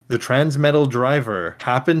the Transmetal driver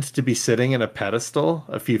happened to be sitting in a pedestal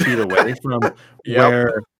a few feet away from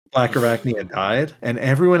where Black Arachnia died, and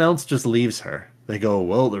everyone else just leaves her. They go,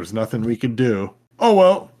 well, there's nothing we can do. Oh,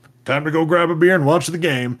 well, time to go grab a beer and watch the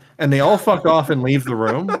game. And they all fuck off and leave the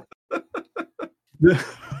room. The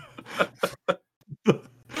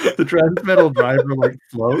Transmetal driver, like,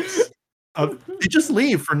 floats. They just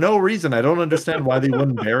leave for no reason. I don't understand why they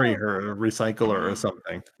wouldn't bury her, or recycle her or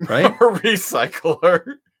something, right? A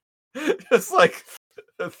recycler. Just like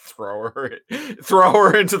throw her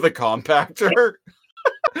into the compactor.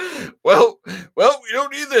 well, we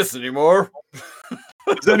don't need this anymore.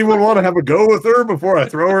 Does anyone want to have a go with her before I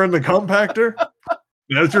throw her in the compactor?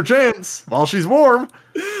 Now's your chance while she's warm.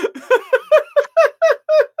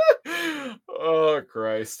 Oh,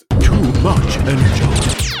 Christ. Too much energy.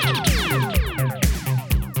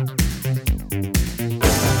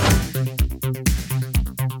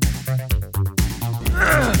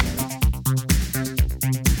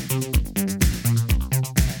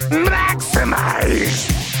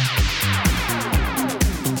 Maximize!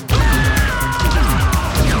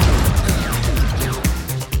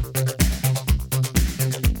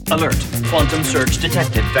 Alert. Quantum surge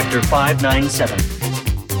detected. Vector 597.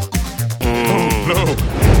 Oh, no.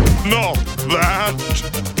 Not that.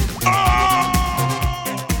 Ah!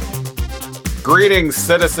 Greetings,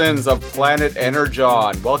 citizens of Planet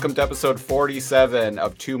Energon. Welcome to episode 47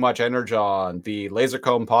 of Too Much Energon, the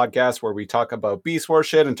Lasercomb podcast where we talk about Beast Wars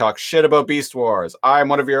shit and talk shit about Beast Wars. I'm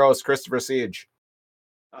one of your hosts, Christopher Siege.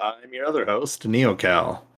 I'm your other host, NeoCal.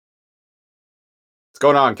 What's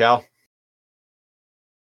going on, Cal?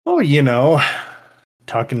 Oh, you know,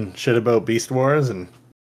 talking shit about Beast Wars and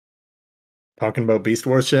talking about Beast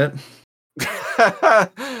Wars shit.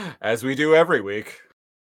 As we do every week.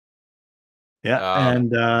 Yeah,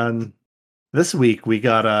 and this week we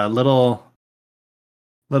got a little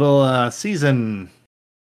season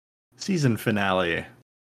finale.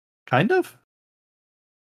 Kind of?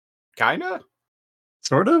 Kinda?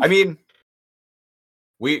 Sort of? I mean,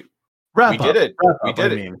 we did it. We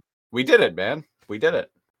did it. We did it, man. We did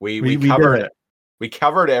it. We covered it. We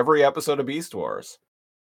covered every episode of Beast Wars.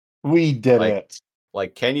 We did it.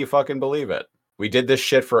 Like, can you fucking believe it? We did this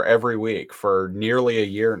shit for every week for nearly a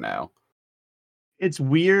year now. It's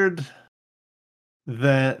weird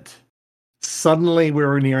that suddenly we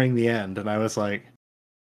were nearing the end, and I was like,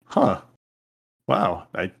 "Huh, wow!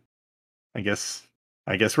 I guess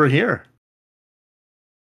we're here."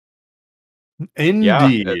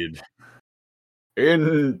 Indeed.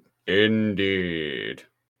 Indeed.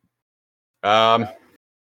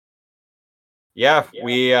 Yeah,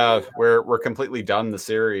 we're completely done the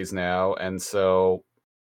series now, and so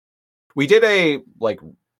we did a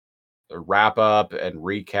wrap up and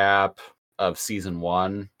recap of season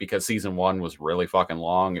 1 because season 1 was really fucking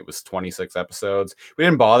long. It was 26 episodes. We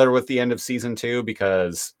didn't bother with the end of season 2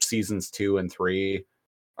 because seasons 2 and 3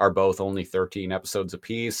 are both only 13 episodes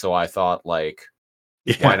apiece. So I thought, why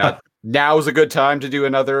not? Now is a good time to do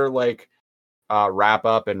another wrap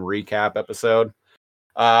up and recap episode.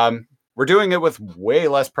 We're doing it with way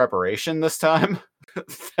less preparation this time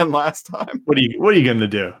than last time. What are you gonna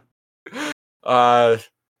do?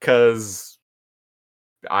 Because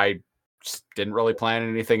I just didn't really plan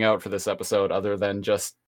anything out for this episode other than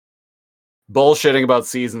just bullshitting about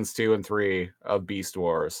seasons 2 and 3 of Beast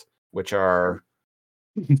Wars, which are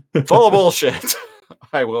full of bullshit,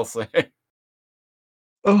 I will say.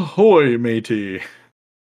 Ahoy, matey.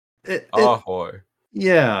 Ahoy.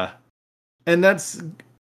 Yeah. And that's...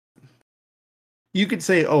 You could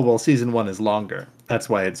say, oh, well, season 1 is longer. That's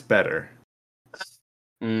why it's better.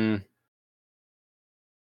 No.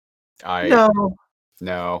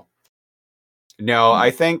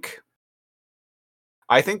 I think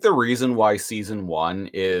the reason why season 1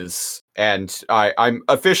 is, and I'm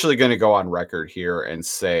officially going to go on record here and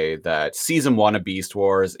say that season 1 of Beast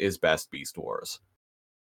Wars is best Beast Wars.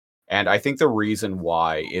 And I think the reason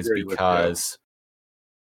why is because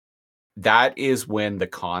that is when the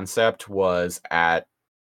concept was at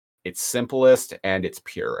its simplest and its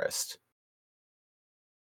purest.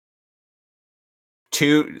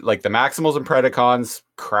 The Maximals and Predacons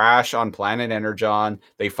crash on planet Energon.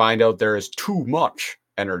 They find out there is too much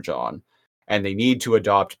Energon, and they need to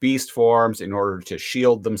adopt beast forms in order to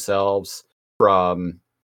shield themselves from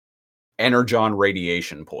Energon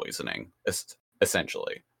radiation poisoning,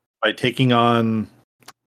 essentially. By taking on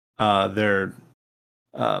their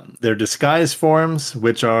disguise forms,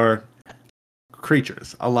 which are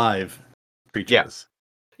creatures, alive creatures.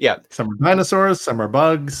 Yeah. Some are dinosaurs, some are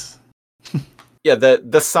bugs. Yeah,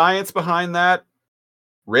 the science behind that,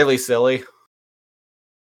 really silly.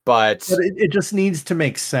 But it just needs to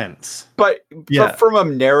make sense. But Yeah. from a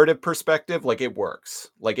narrative perspective, like it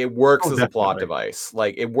works. Like it works Oh, as a plot definitely. device.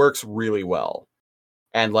 Like it works really well.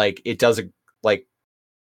 And like it does like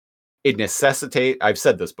it necessitates, I've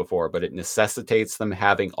said this before, but it necessitates them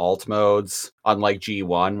having alt modes, unlike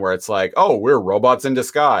G1, where it's like, oh, we're robots in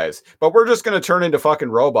disguise, but we're just going to turn into fucking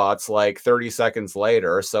robots like 30 seconds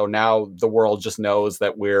later. So now the world just knows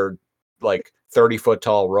that we're like 30-foot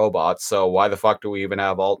tall robots. So why the fuck do we even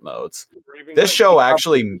have alt modes? This show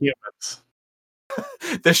actually,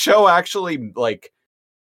 this show actually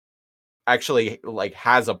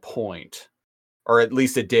has a point. Or at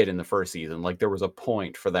least it did in the first season. Like there was a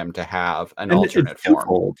point for them to have an alternate form.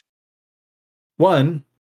 Twofold. One,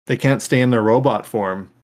 they can't stay in their robot form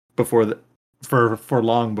for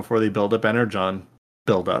long before they build up Energon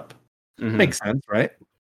buildup. Mhm. Makes sense, right?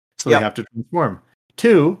 So Yep. they have to transform.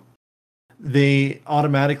 Two, they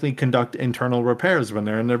automatically conduct internal repairs when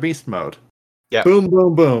they're in their beast mode. Yeah. Boom,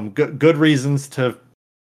 boom, boom. Good reasons to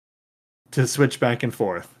switch back and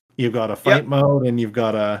forth. You've got a fight mode and you've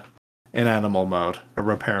got an animal mode, a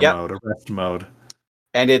repair mode, a rest mode.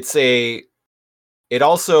 And it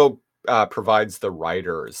also provides the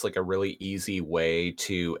writers like a really easy way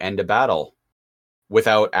to end a battle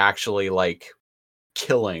without actually like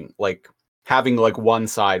killing, like having like one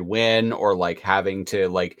side win, or like having to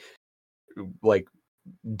like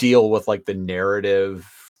deal with like the narrative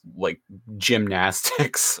like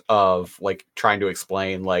gymnastics of like trying to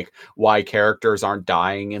explain like why characters aren't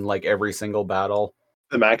dying in like every single battle.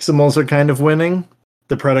 The Maximals are kind of winning.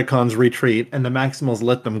 The Predacons retreat, and the Maximals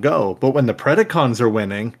let them go. But when the Predacons are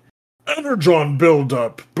winning, Energon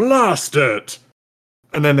buildup, blast it,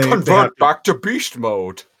 and then they convert back to beast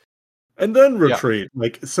mode, and then retreat.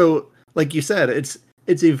 Like you said, it's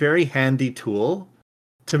a very handy tool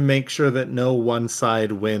to make sure that no one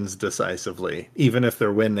side wins decisively, even if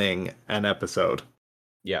they're winning an episode.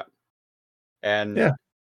 Yeah, and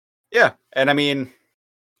and I mean.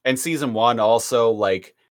 And season 1 also,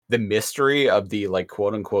 like, the mystery of the, like,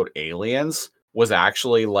 quote-unquote aliens was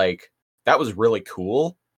actually, like, that was really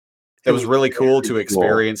cool. It was really cool to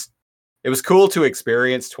experience. It was cool to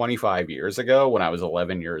experience 25 years ago when I was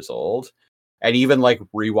 11 years old. And even, like,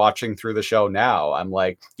 rewatching through the show now, I'm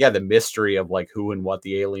like, yeah, the mystery of, like, who and what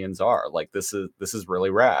the aliens are. Like, this is really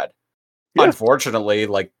rad. Yeah. Unfortunately,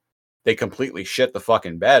 like, they completely shit the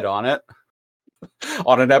fucking bed on it.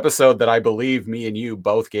 On an episode that I believe me and you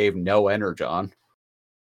both gave no Energon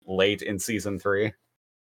late in season 3.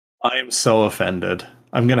 I am so offended.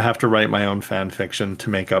 I'm going to have to write my own fan fiction to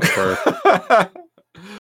make up for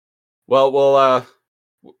Well, we'll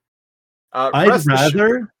rest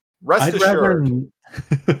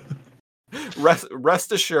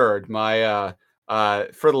assured, my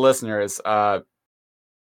for the listeners,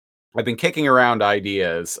 I've been kicking around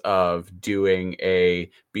ideas of doing a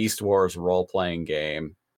Beast Wars role-playing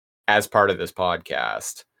game as part of this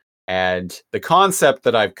podcast. And the concept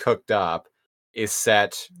that I've cooked up is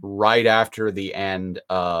set right after the end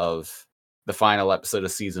of the final episode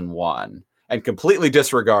of season 1 and completely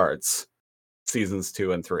disregards seasons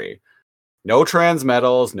 2 and 3. No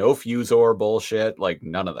transmetals, no Fusor bullshit, like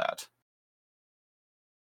none of that.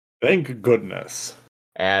 Thank goodness.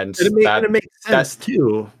 And it makes sense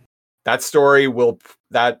too.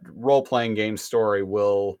 That role-playing game story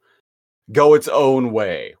will go its own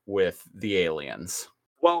way with the aliens.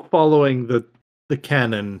 While following the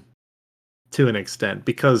canon to an extent,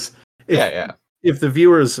 because if the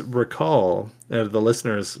viewers recall, the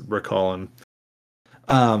listeners recall,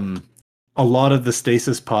 and a lot of the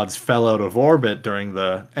stasis pods fell out of orbit during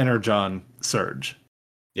the Energon surge.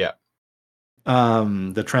 Yeah.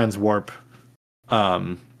 The transwarp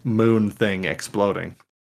moon thing exploding.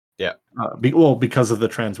 Yeah. Because of the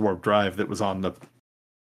transwarp drive that was on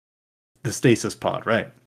the stasis pod,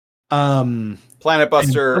 right? Planet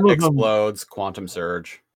Buster explodes, quantum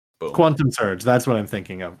surge. Boom. Quantum surge, that's what I'm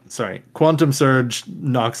thinking of. Sorry. Quantum surge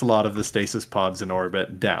knocks a lot of the stasis pods in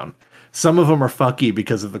orbit down. Some of them are fucky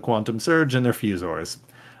because of the quantum surge and their fusors.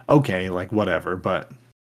 Okay, like whatever, but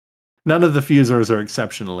none of the fusors are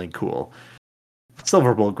exceptionally cool.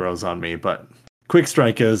 Silverbolt grows on me, but Quick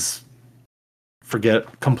Strike is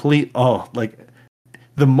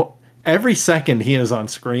every second he is on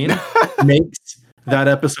screen makes that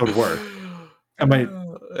episode work.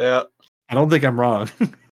 Yeah. I don't think I'm wrong.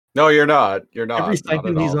 No, you're not. You're not. Every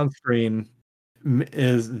second he's on screen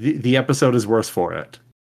is the episode is worse for it.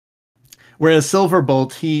 Whereas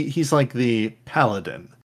Silverbolt, he's like the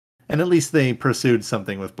paladin, and at least they pursued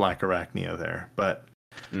something with Black Arachnia there. But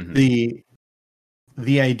the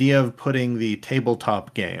idea of putting the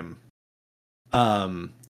tabletop game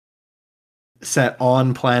set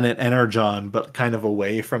on planet Energon, but kind of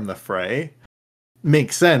away from the fray,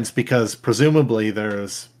 makes sense because presumably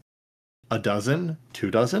there's a dozen,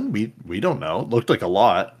 24. We don't know. It looked like a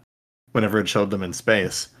lot whenever it showed them in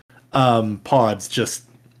space. Pods just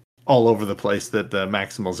all over the place that the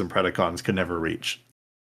Maximals and Predacons could never reach.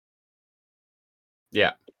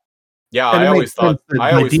 Yeah. Yeah, And I it always makes thought sense that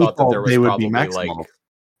I by always thought that default there was they would be probably Maximal.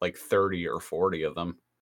 like 30 or 40 of them.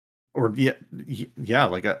 Or yeah,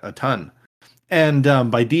 like a ton. And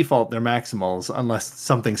by default, they're Maximals unless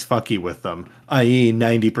something's fucky with them, i.e.,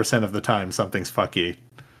 90% of the time something's fucky.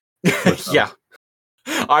 Yeah.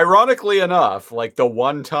 Ironically enough, like the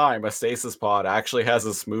one time a stasis pod actually has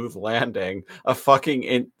a smooth landing, a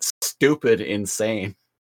fucking stupid, insane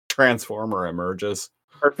transformer emerges.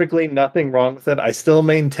 Perfectly nothing wrong with it. I still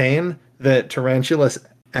maintain that Tarantulas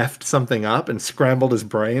effed something up and scrambled his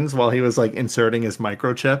brains while he was like inserting his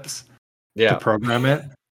microchips Yeah. to program it.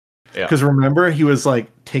 Yeah. Because remember, he was like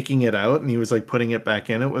taking it out and he was like putting it back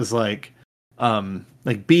in. It was like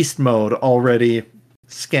beast mode already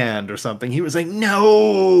scanned or something. He was like,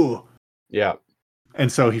 no. Yeah.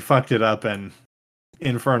 And so he fucked it up and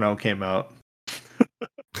Inferno came out.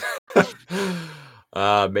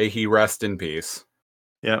 May he rest in peace.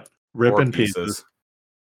 Yep. Rip Or in pieces.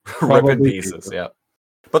 Rip in Probably pieces, pieces. yeah.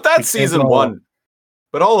 But that's Because, season 1.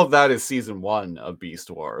 But all of that is season 1 of Beast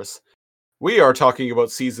Wars. We are talking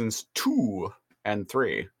about seasons 2 and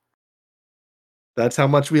 3. That's how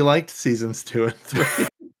much we liked seasons 2 and 3.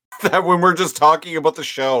 That when we're just talking about the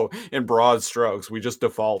show in broad strokes, we just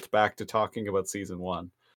default back to talking about season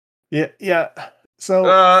 1. Yeah.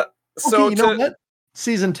 So, So you know what?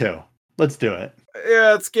 Season 2. Let's do it.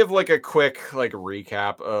 Yeah, let's give like a quick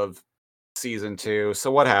recap of season 2.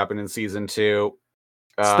 So what happened in season 2?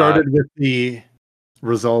 Started with the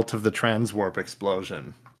result of the transwarp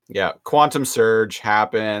explosion. Yeah, quantum surge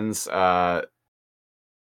happens,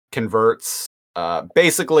 converts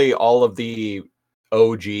basically all of the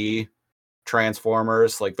OG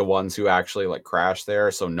transformers, like the ones who actually like crash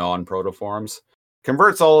there, so non-protoforms,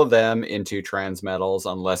 converts all of them into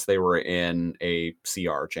transmetals unless they were in a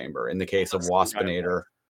CR chamber. In the case of Waspinator,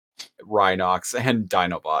 Rhinox, and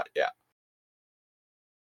Dinobot, yeah.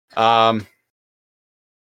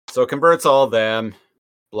 So it converts all of them,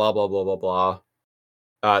 blah, blah, blah, blah, blah.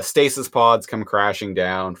 Stasis pods come crashing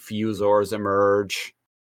down, Fusors emerge.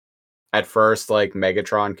 At first, like,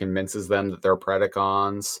 Megatron convinces them that they're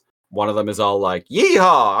Predacons. One of them is all like,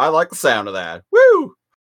 yeehaw, I like the sound of that, woo!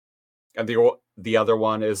 And the other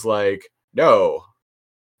one is like, no,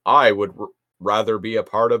 I would rather be a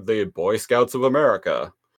part of the Boy Scouts of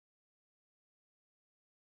America.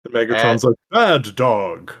 The Megatron's like, bad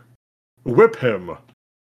dog, whip him.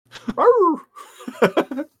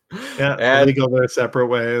 Yeah, and they go their separate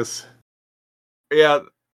ways. Yeah,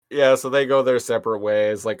 so they go their separate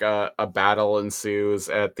ways. Like a battle ensues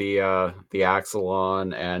at the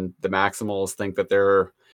Axelon, and the Maximals think that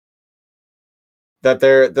they're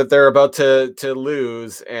about to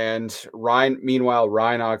lose. And meanwhile,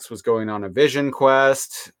 Rhinox was going on a vision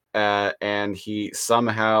quest, and he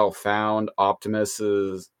somehow found Optimus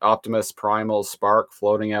Primal Spark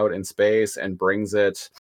floating out in space and brings it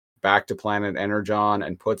back to planet Energon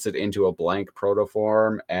and puts it into a blank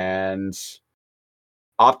protoform, and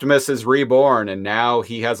Optimus is reborn, and now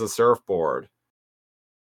he has a surfboard.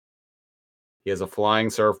 He has a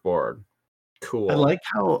flying surfboard. Cool. I like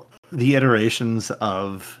how the iterations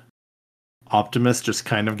of Optimus just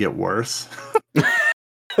kind of get worse.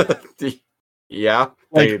 Yeah,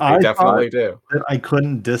 like, they definitely do. That I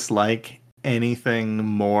couldn't dislike anything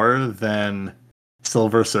more than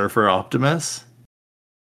Silver Surfer Optimus.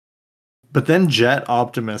 But then Jet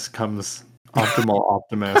Optimus comes, Optimal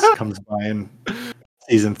Optimus comes by in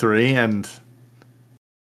season 3, and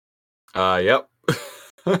yep.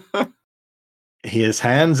 his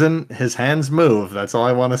hands move. That's all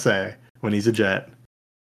I want to say when he's a jet.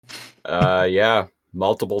 Yeah,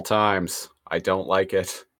 multiple times. I don't like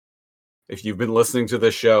it. If you've been listening to the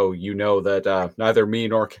show, you know that neither me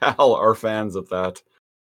nor Cal are fans of that.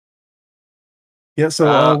 Yeah,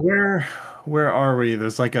 so where are we?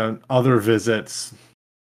 There's like an other visits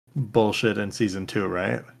bullshit in season 2,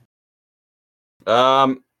 right?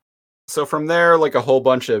 So from there, like a whole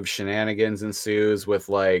bunch of shenanigans ensues with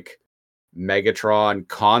like Megatron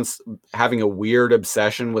having a weird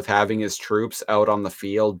obsession with having his troops out on the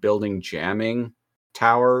field building jamming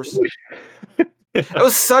towers. It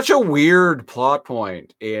was such a weird plot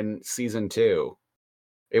point in season 2.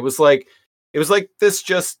 It was like this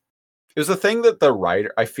just, it was a thing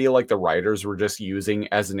that I feel like the writers were just using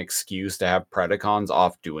as an excuse to have Predacons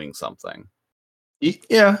off doing something.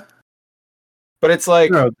 Yeah. But it's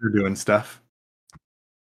like, they're doing stuff.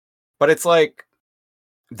 But it's like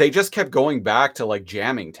they just kept going back to like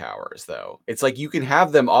jamming towers, though. It's like you can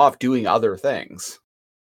have them off doing other things.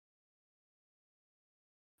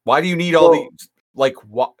 Why do you need all these? Like,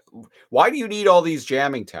 why do you need all these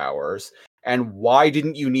jamming towers? And why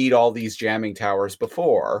didn't you need all these jamming towers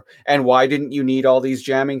before? And why didn't you need all these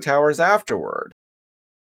jamming towers afterward?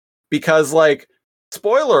 Because, like,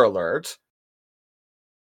 spoiler alert,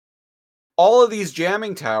 all of these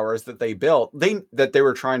jamming towers that they built, that they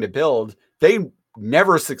were trying to build, they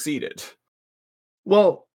never succeeded.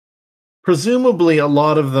 Well, presumably a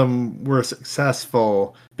lot of them were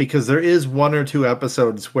successful because there is 1 or 2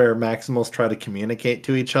 episodes where Maximals try to communicate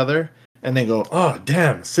to each other and they go, "Oh,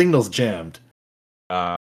 damn, signal's jammed."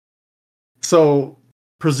 So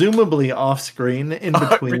presumably off screen in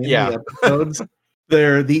between the episodes,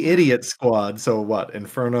 they're the idiot squad. So what?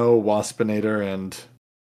 Inferno, Waspinator, and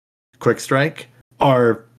Quickstrike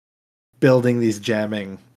are building these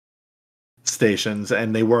jamming stations,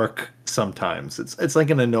 and they work sometimes. It's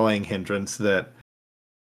like an annoying hindrance that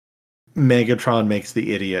Megatron makes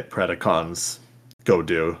the idiot Predacons go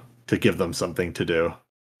do to give them something to do,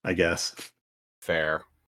 I guess. Fair.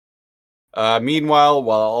 Meanwhile,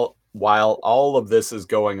 while all of this is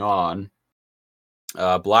going on,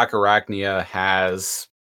 Black Arachnia has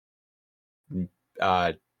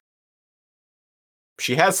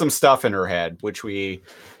she has some stuff in her head, which we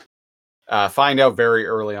find out very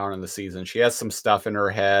early on in the season. She has some stuff in her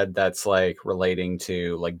head that's like relating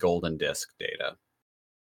to like golden disc data.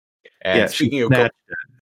 And speaking of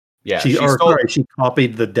she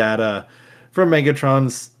copied the data from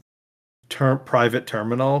Megatron's private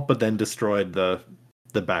terminal, but then destroyed the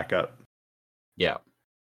backup. Yeah.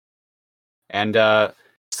 And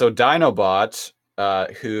so Dinobot,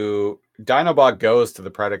 Dinobot goes to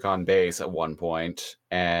the Predacon base at one point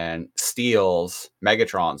and steals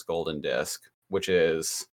Megatron's golden disc, which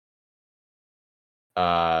is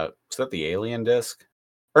that the alien disc?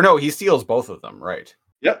 Or no, he steals both of them, right?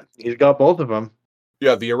 Yep, he's got both of them.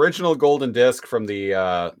 Yeah, the original golden disc from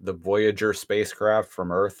the Voyager spacecraft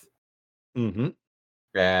from Earth. Mm-hmm.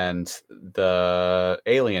 And the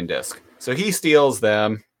alien disc. So he steals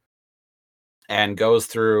them and goes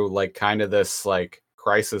through like kind of this like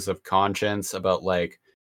crisis of conscience about like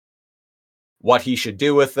what he should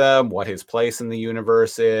do with them, what his place in the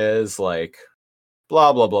universe is, like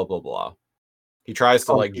blah blah blah blah blah. He tries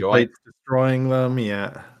to like join destroying them,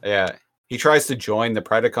 yeah. Yeah. He tries to join the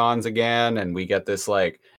Predacons again, and we get this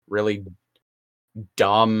like really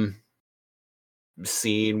dumb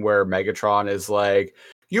scene where Megatron is like,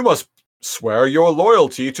 "You must swear your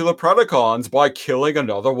loyalty to the Predacons by killing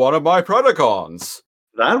another one of my Predacons.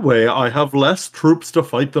 That way I have less troops to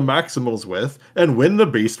fight the Maximals with and win the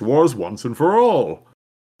Beast Wars once and for all."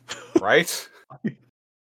 Right?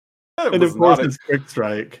 And of course it's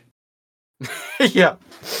Quickstrike. Yeah.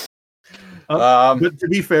 But to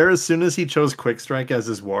be fair, as soon as he chose Quickstrike as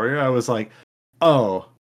his warrior, I was like, oh,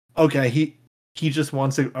 okay, he just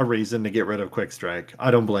wants a reason to get rid of Quickstrike.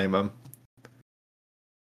 I don't blame him.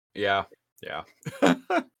 Yeah.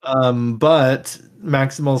 But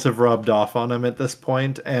Maximals have rubbed off on him at this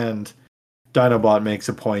point, and Dinobot makes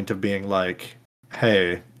a point of being like,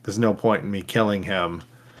 hey, there's no point in me killing him.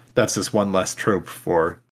 That's just one less troop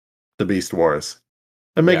for the Beast Wars.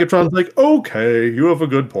 And Megatron's like, okay, you have a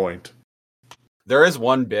good point. There is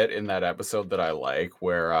one bit in that episode that I like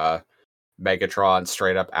where Megatron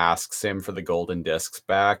straight up asks him for the golden discs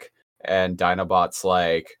back, and Dinobot's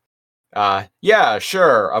like, yeah,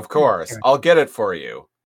 sure, of course. I'll get it for you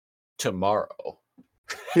tomorrow.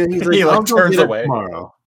 Yeah, he like turns away.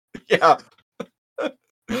 Tomorrow. Yeah.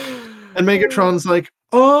 And Megatron's like,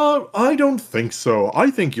 oh, I don't think so.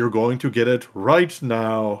 I think you're going to get it right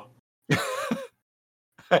now.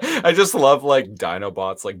 I just love like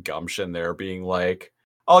Dinobot's like gumption there being like,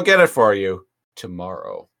 I'll get it for you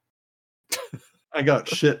tomorrow. I got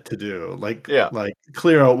shit to do. Like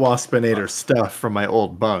clear out Waspinator stuff from my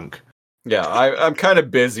old bunk. Yeah, I'm kind of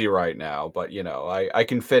busy right now, but you know, I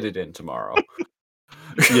can fit it in tomorrow.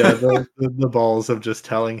 Yeah, the balls of just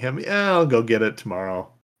telling him, yeah, I'll go get it tomorrow.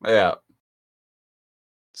 Yeah.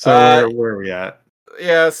 So where are we at?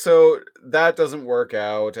 Yeah, so that doesn't work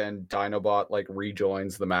out, and Dinobot like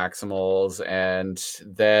rejoins the Maximals, and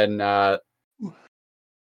then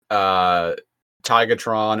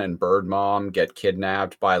Tigatron and Bird Mom get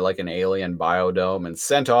kidnapped by like an alien biodome and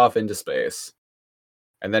sent off into space.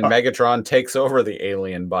 And then Megatron takes over the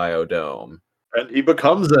alien biodome. And he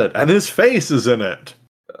becomes it, and his face is in it.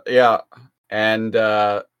 Yeah, and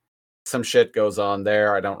some shit goes on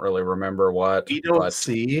there. I don't really remember what. We don't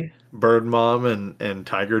see Bird Mom and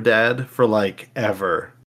Tiger Dad for like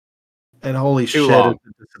ever. And holy Too shit, long.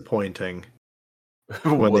 it's disappointing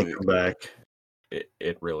when they come back.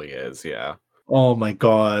 It really is, yeah. Oh my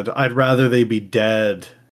god, I'd rather they be dead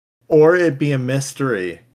or it be a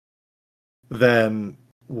mystery than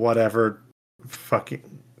whatever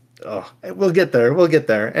fucking. Oh, we'll get there. We'll get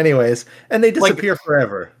there. Anyways, and they disappear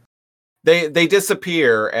forever. They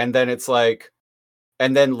disappear, and then it's like,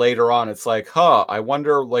 and then later on, it's like, I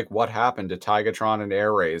wonder like what happened to Tigatron and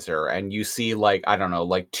Airraiser, and you see like, I don't know,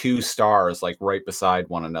 like 2 stars like right beside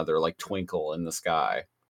one another, like twinkle in the sky,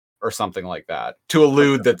 or something like that, to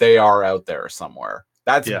allude that they are out there somewhere.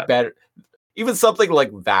 That's better. Even something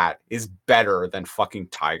like that is better than fucking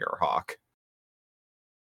Tigerhawk.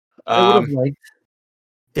 I would have liked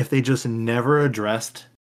if they just never addressed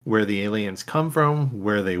where the aliens come from,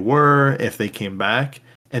 where they were, if they came back,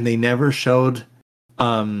 and they never showed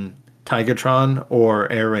Tigatron or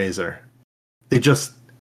Airraiser.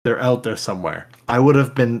 They're out there somewhere. I would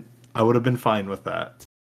have been fine with that.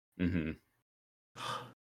 Mm-hmm.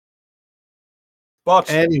 But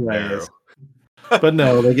anyways, but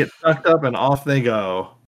no, they get sucked up and off they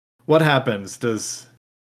go. What happens? Does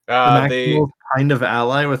the Maximals kind of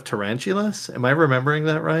ally with Tarantulas? Am I remembering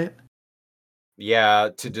that right? Yeah,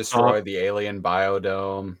 to destroy the alien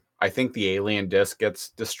biodome. I think the alien disc gets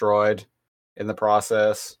destroyed in the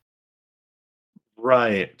process.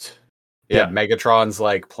 Right. Yeah, Megatron's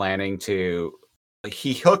like planning to.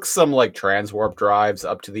 He hooks some like transwarp drives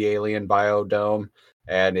up to the alien biodome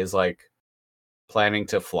and is like planning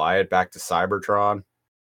to fly it back to Cybertron.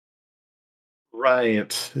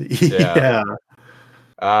 Right. Yeah.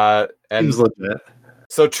 And seems legit.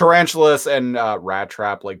 So Tarantulas and Rat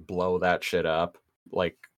Trap like blow that shit up,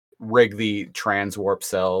 like rig the transwarp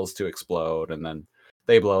cells to explode, and then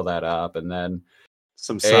they blow that up, and then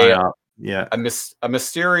some psyop. Yeah. A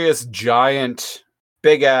mysterious giant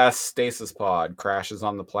big ass stasis pod crashes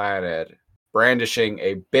on the planet, brandishing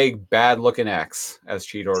a big bad looking X, as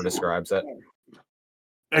Cheetor describes it.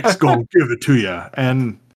 X gonna give it to you,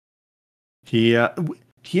 and he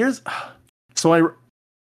here's so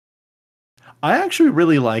I actually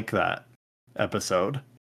really like that episode.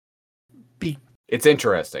 It's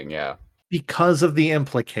interesting, yeah. Because of the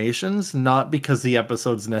implications, not because the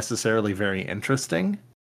episode's necessarily very interesting.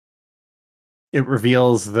 It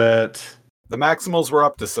reveals that the Maximals were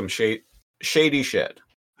up to some shady shit.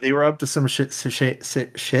 They were up to some shady shit.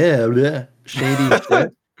 Sorry,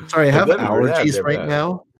 I have allergies right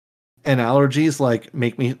now, and allergies like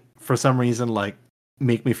make me, for some reason, like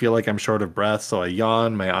make me feel like I'm short of breath. So I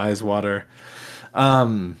yawn, my eyes water.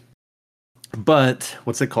 But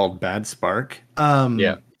what's it called? Bad Spark.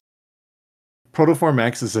 Yeah. Protoform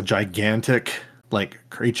X is a gigantic like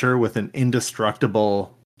creature with an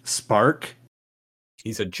indestructible spark.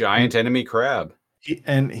 He's a giant enemy crab.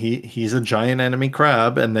 He's a giant enemy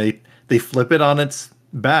crab, and they flip it on its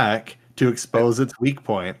back to expose its weak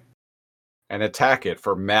point and attack it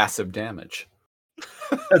for massive damage.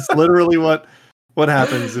 That's literally what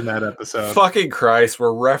happens in that episode. Fucking Christ, we're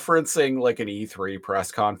referencing like an E3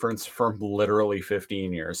 press conference from literally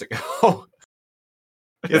 15 years ago.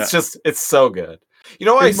 It's so good. You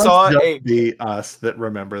know, I saw be us that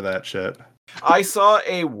remember that shit. I saw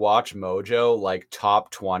a Watch Mojo like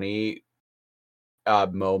top 20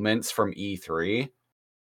 moments from E3.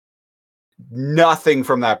 Nothing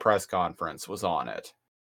from that press conference was on it.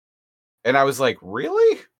 And I was like,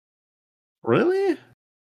 really? Really?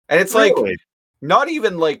 And it's like not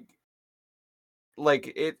even like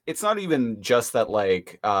it's not even just that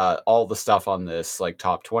like all the stuff on this like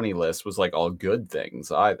top 20 list was like all good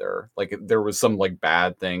things either. Like there was some like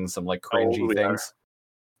bad things, some like cringy things.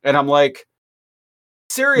 And I'm like,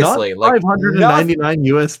 seriously, not like $599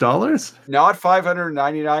 US? Not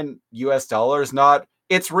 $599 US, not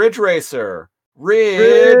it's Ridge Racer.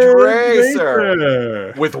 Ridge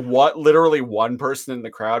Racer. With literally one person in the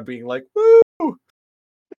crowd being like, woo.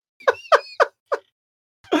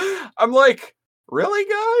 I'm like, really,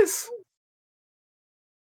 guys?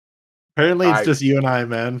 Apparently it's just you and I,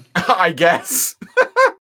 man. I guess.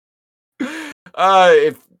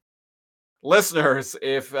 If listeners,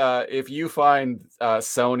 if you find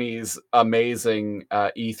Sony's amazing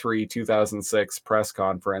E3 2006 press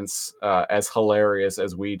conference as hilarious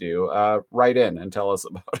as we do, write in and tell us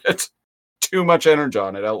about it. Too much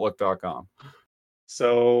energon at outlook.com.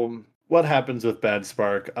 So what happens with Bad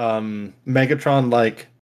Spark? Megatron like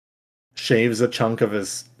shaves a chunk of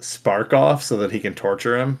his spark off so that he can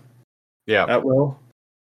torture him. Yeah. At will.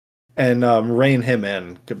 And rein him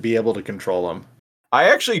in, to be able to control him. I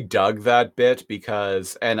actually dug that bit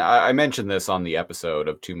because, and I mentioned this on the episode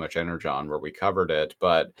of Too Much Energon where we covered it,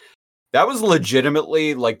 but that was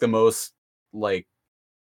legitimately like the most like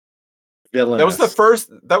Villainous.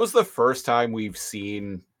 That was the first time we've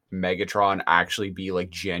seen Megatron actually be like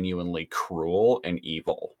genuinely cruel and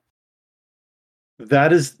evil.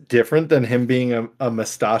 That is different than him being a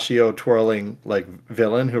mustachio twirling like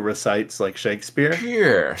villain who recites like Shakespeare.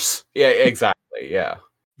 Pierce. Yeah, exactly. Yeah.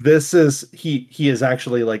 This is he is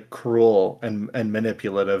actually like cruel and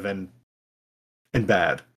manipulative and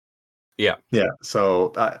bad. Yeah. Yeah.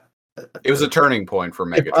 So It was a turning point for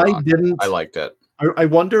if Megatron. I liked it. I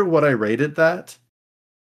wonder what I rated that,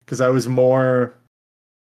 because I was more.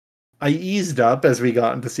 I eased up as we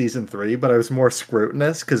got into season 3, but I was more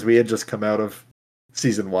scrutinous because we had just come out of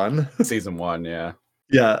season 1. Season 1, yeah.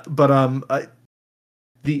 Yeah, but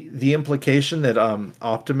the implication that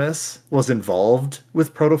Optimus was involved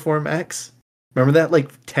with Protoform X. Remember that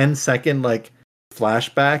like 10-second like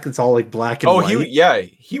flashback? It's all like black and white.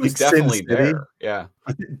 He was Like Sin definitely City? there. Yeah.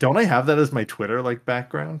 Don't I have that as my Twitter like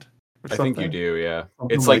background? I think you do, yeah.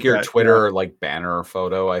 Something It's like your that, Twitter like banner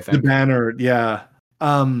photo, I the think. banner, yeah.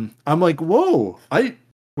 I'm like, whoa! I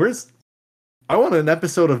want an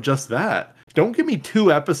episode of just that. Don't give me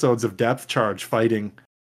 2 episodes of Depth Charge fighting.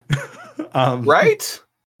 Right?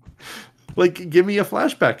 Like, give me a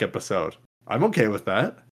flashback episode. I'm okay with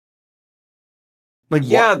that. Like,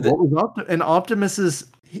 Yeah, what was and Optimus's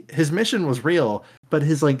his mission was real, but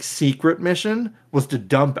his like secret mission was to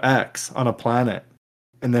dump X on a planet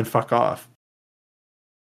and then fuck off.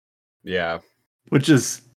 Yeah. Which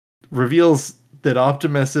reveals that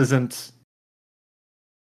Optimus isn't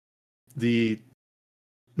the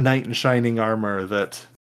knight in shining armor that.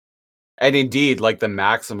 And indeed, like the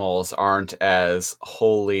Maximals aren't as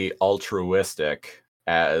wholly altruistic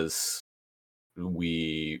as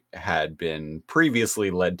we had been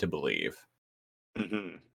previously led to believe.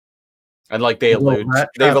 Mm-hmm. And like they've alluded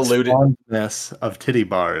of titty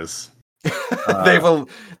bars.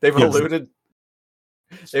 they've alluded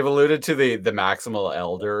to the Maximal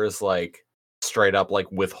elders like straight up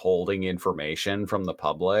like withholding information from the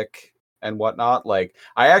public and whatnot. Like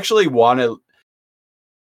I actually want to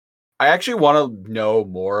know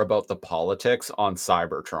more about the politics on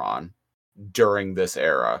Cybertron during this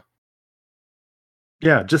era.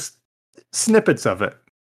 Yeah, just snippets of it.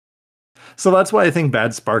 So that's why I think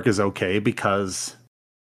Bad Spark is okay, because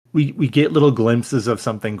we get little glimpses of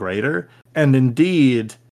something greater. And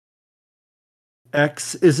indeed,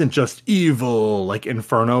 X isn't just evil, like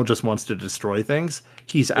Inferno just wants to destroy things.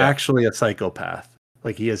 He's actually a psychopath.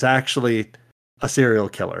 Like he is actually a serial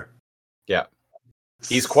killer. Yeah.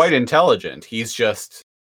 He's quite intelligent. He's just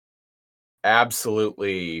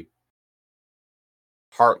absolutely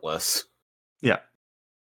heartless. Yeah.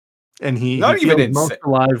 And he feels most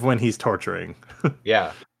alive when he's torturing.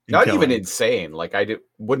 Yeah. Not killing. Even insane. Like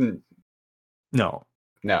wouldn't. No.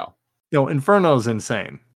 No, Inferno's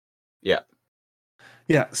insane. Yeah.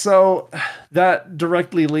 Yeah. So that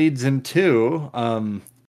directly leads into one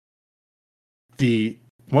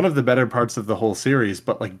of the better parts of the whole series,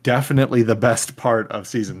 but like definitely the best part of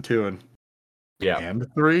season 2 and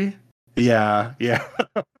 3. Yeah.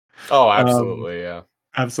 Oh, absolutely. Yeah.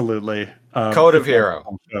 Absolutely. Code of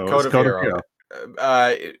Hero. Code of Hero.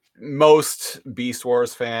 Most Beast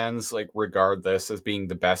Wars fans like regard this as being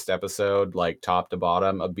the best episode, like top to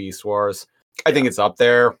bottom of Beast Wars. I think it's up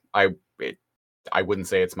there. I wouldn't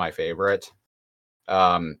say it's my favorite.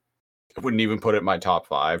 I wouldn't even put it in my top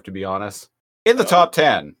 5, to be honest. In the top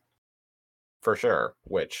 10, for sure.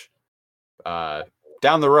 Which,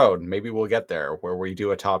 down the road, maybe we'll get there, where we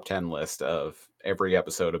do a top 10 list of every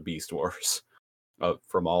episode of Beast Wars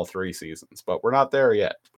from all 3 seasons. But we're not there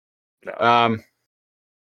yet. No.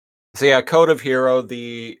 So yeah, Code of Hero.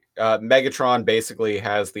 The Megatron basically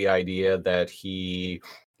has the idea that he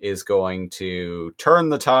is going to turn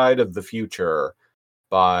the tide of the future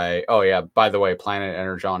by the way, planet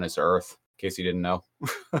Energon is Earth, in case you didn't know.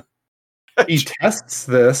 He tests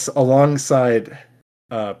this alongside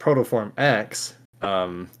Protoform X,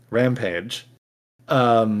 Rampage,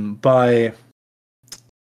 by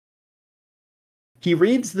he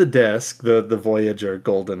reads the disc, the Voyager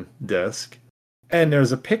golden disc, and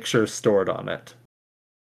there's a picture stored on it.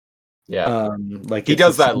 Yeah. Like he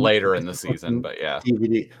does that later in the season, but yeah.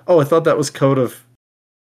 DVD. Oh, I thought that was Code of.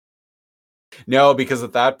 No, because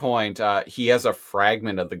at that point, he has a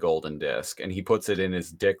fragment of the golden disc, and he puts it in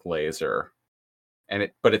his dick laser,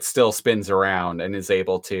 but it still spins around and is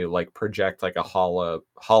able to like project like a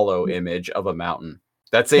hollow image of a mountain.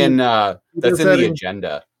 That's in the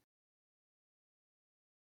agenda.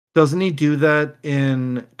 Doesn't he do that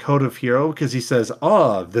in Code of Hero? Because he says,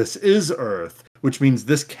 this is Earth, which means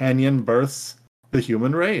this canyon births the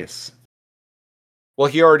human race. Well,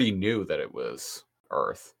 he already knew that it was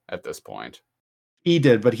Earth at this point. He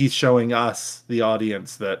did, but he's showing us, the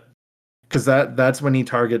audience, that because that's when he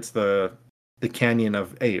targets the Canyon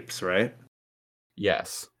of Apes, right?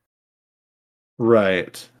 Yes.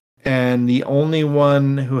 Right. And the only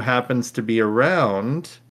one who happens to be around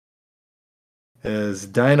is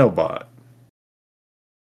Dinobot.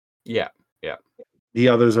 Yeah. The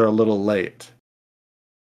others are a little late.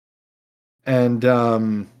 And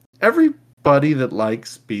everybody that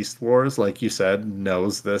likes Beast Wars, like you said,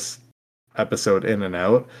 knows this episode in and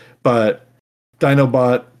out. But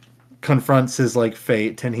Dinobot confronts his like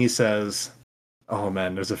fate, and he says, "Oh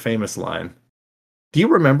man, there's a famous line. Do you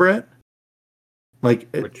remember it? Like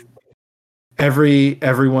Which...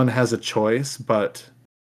 everyone has a choice, but."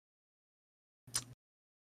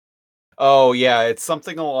 Oh yeah, it's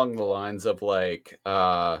something along the lines of like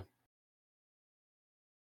yeah,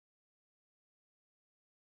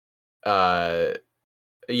 I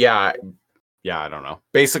don't know.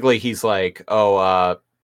 Basically he's like, oh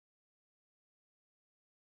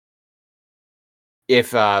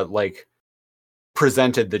if like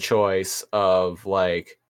presented the choice of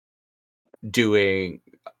like doing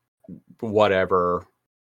whatever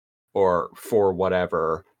or for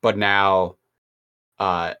whatever, but now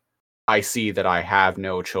I see that I have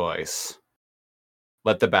no choice.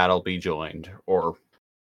 Let the battle be joined, or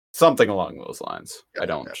something along those lines. I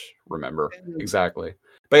don't remember exactly.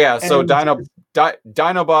 But yeah, so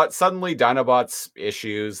Dinobot, suddenly Dinobot's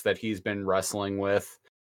issues that he's been wrestling with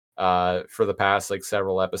for the past like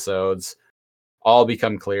several episodes all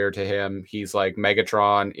become clear to him. He's like,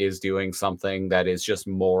 Megatron is doing something that is just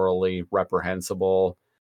morally reprehensible,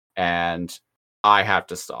 and I have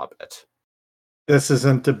to stop it. This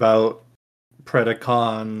isn't about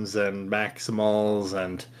Predacons and Maximals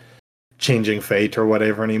and changing fate or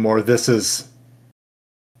whatever anymore. This is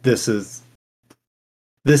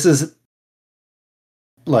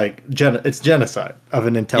like it's genocide of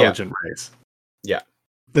an intelligent race. Yeah.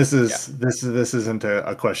 This isn't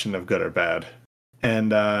a question of good or bad.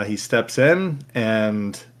 And he steps in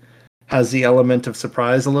and has the element of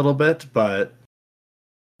surprise a little bit, but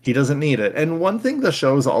he doesn't need it. And one thing the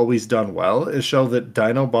show's always done well is show that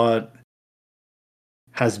Dinobot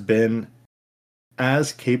has been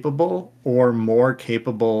as capable or more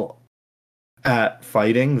capable at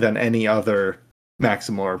fighting than any other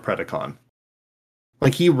Maximal or Predacon.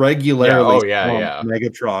 Like he regularly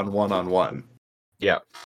Megatron one-on-one. Yeah.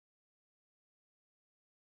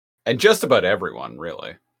 And just about everyone,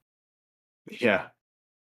 really. Yeah.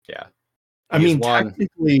 Yeah. I mean,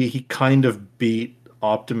 technically, he kind of beat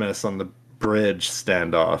Optimus on the bridge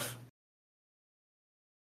standoff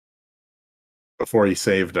before he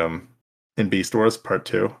saved him in Beast Wars Part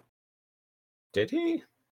 2. Did he?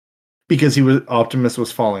 Because Optimus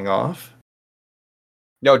was falling off.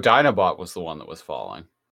 No, Dinobot was the one that was falling.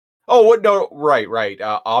 Oh, what? No, right.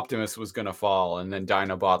 Optimus was gonna fall, and then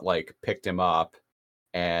Dinobot like picked him up,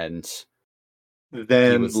 and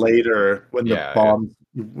then later, when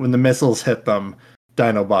when the missiles hit them,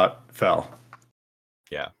 Dinobot fell.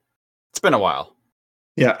 Yeah, it's been a while.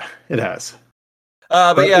 Yeah, it has.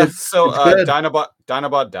 But yeah, so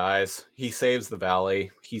Dinobot dies. He saves the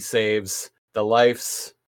valley. He saves the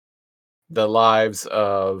lives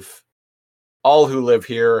of all who live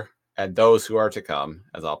here and those who are to come,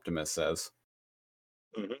 as Optimus says.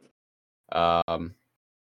 Mm-hmm.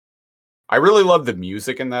 I really love the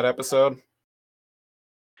music in that episode.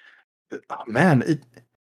 Oh, man,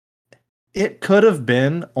 it could have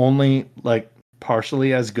been only like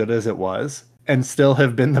partially as good as it was, and still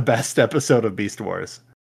have been the best episode of Beast Wars.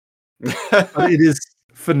 But it is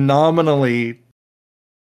phenomenally,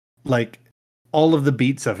 like, all of the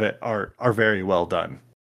beats of it are very well done.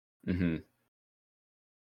 Mm-hmm.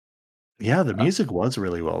 Yeah, the music was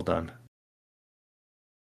really well done.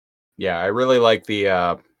 Yeah, I really like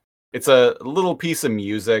the it's a little piece of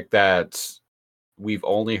music that we've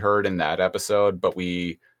only heard in that episode, but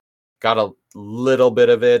we got a little bit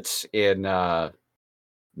of it in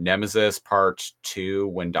Nemesis Part 2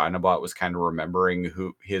 when Dinobot was kind of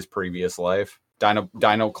remembering his previous life.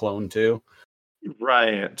 Dino Clone 2.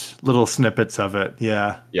 Right. Little snippets of it.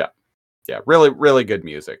 Yeah. Yeah. Really, really good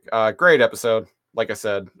music. Great episode. Like I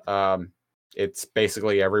said, it's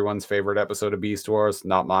basically everyone's favorite episode of Beast Wars.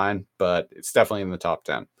 Not mine, but it's definitely in the top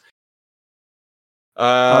 10.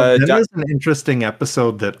 There's an interesting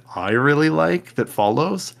episode that I really like that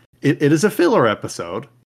follows. It is a filler episode.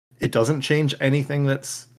 It doesn't change anything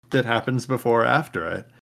that happens before or after it,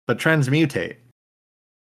 but Transmutate.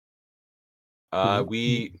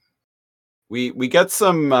 We get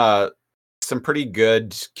some pretty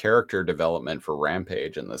good character development for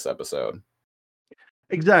Rampage in this episode.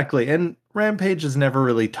 Exactly, and Rampage is never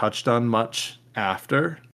really touched on much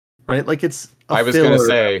after, right? Like it's I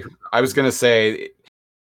was gonna say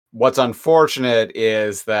what's unfortunate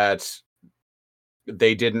is that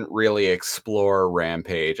they didn't really explore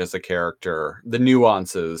Rampage as a character, the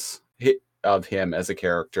nuances of him as a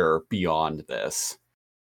character beyond this,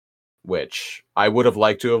 which I would have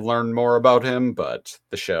liked to have learned more about him, but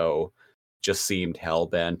the show just seemed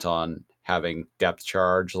hell-bent on having Depth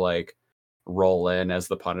Charge like roll in as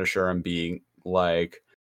the Punisher and being like,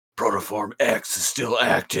 Protoform X is still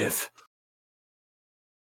active.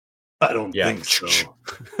 I don't think so.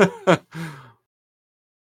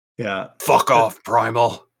 Yeah. Fuck off,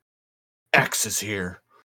 Primal. X is here.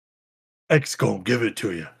 X gonna give it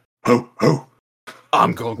to you. Ho ho.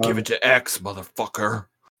 I'm gonna give it to X, motherfucker.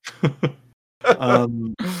 Depth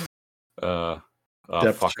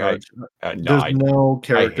fuck, Charge. No, There's no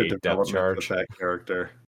character hate Depth development Charge. with that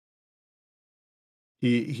character.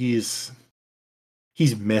 He's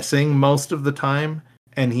missing most of the time,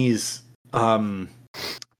 and he's and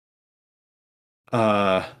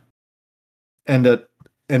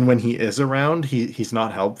when he is around, he's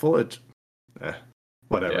not helpful.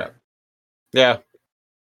 Whatever. Yeah.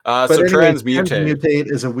 But So anyway,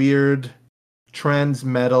 Transmutate is a weird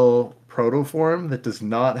transmetal protoform that does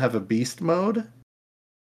not have a beast mode,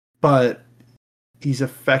 but he's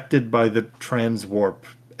affected by the transwarp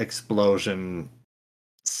explosion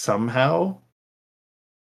somehow.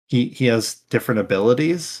 He has different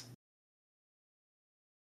abilities.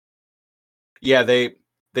 Yeah, they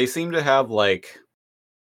seem to have like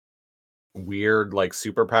weird like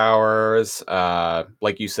superpowers.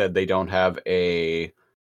 Like you said, they don't have a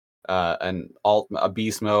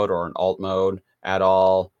beast mode or an alt mode at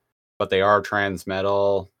all, but they are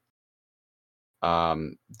transmetal.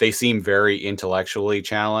 They seem very intellectually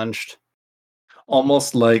challenged.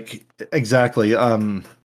 Almost like exactly.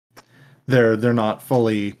 They're not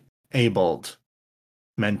fully abled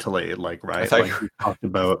mentally, like right. Like we talked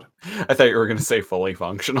about. I thought you were going to say fully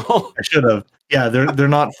functional. I should have. Yeah, they're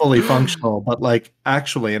not fully functional, but like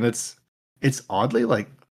actually, and it's oddly like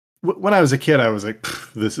when I was a kid, I was like,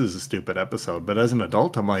 this is a stupid episode. But as an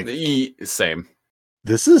adult, I'm like, same.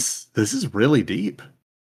 This is really deep.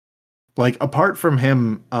 Like apart from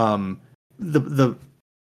him, the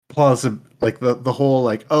plausible, like the whole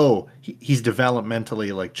like, oh, he's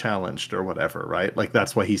developmentally like challenged or whatever, right? Like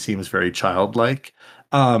that's why he seems very childlike.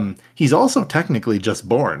 He's also technically just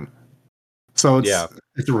born, so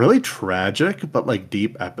it's really tragic but like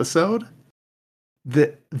deep episode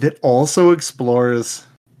that also explores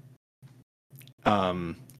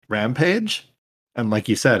Rampage, and like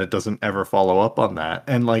you said, it doesn't ever follow up on that,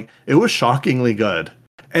 and like it was shockingly good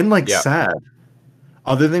and like sad.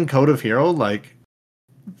 Other than Code of Hero, like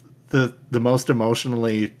the most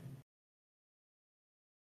emotionally,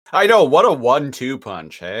 I know, what a 1-2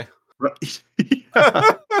 punch, hey?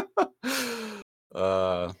 Yeah.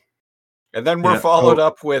 And then we're followed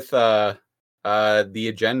up with the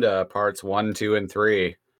agenda parts 1, 2, and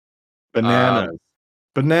 3. Bananas.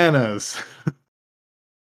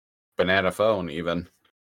 Banana phone, even.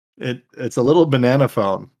 It's a little banana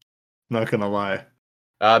phone. Not gonna lie.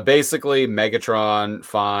 Basically, Megatron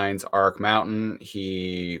finds Arc Mountain.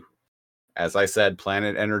 He, as I said,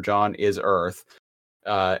 planet Energon is Earth.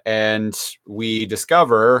 And we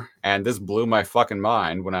discover, and this blew my fucking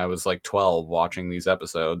mind when I was like 12 watching these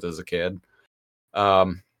episodes as a kid.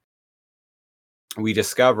 We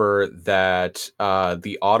discover that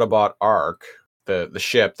the Autobot Ark, the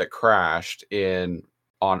ship that crashed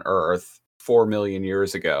on Earth 4 million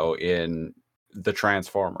years ago in the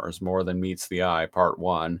Transformers More Than Meets the Eye Part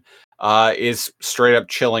 1, is straight up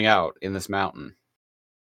chilling out in this mountain.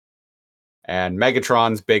 And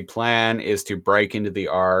Megatron's big plan is to break into the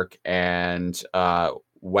Ark and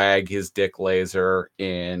wag his dick laser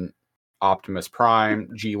in Optimus Prime,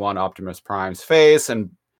 G1 Optimus Prime's face, and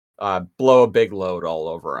blow a big load all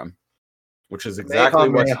over him. Which is exactly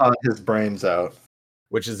what his brains out.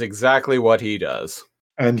 Which is exactly what he does.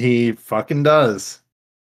 And he fucking does.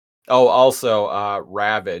 Oh, also,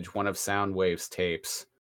 Ravage, one of Soundwave's tapes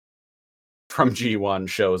from G1,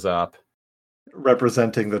 shows up.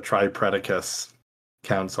 Representing the Tripredacus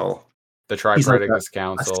Council. The Tripredacus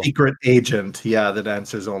Council. A secret agent, that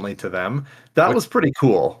answers only to them. That was pretty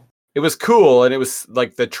cool. It was cool, and it was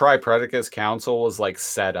like the Tripredacus Council was like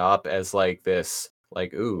set up as like this,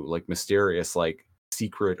 like, ooh, like mysterious, like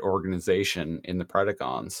secret organization in the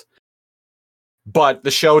Predacons. But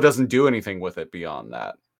the show doesn't do anything with it beyond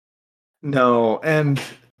that. No, and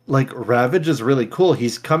like Ravage is really cool.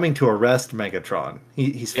 He's coming to arrest Megatron.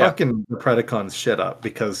 He's fucking the Predacons shit up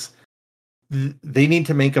because they need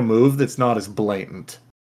to make a move that's not as blatant.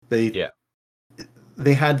 They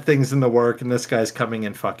they had things in the work, and this guy's coming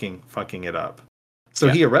and fucking it up. So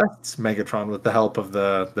Yeah. he arrests Megatron with the help of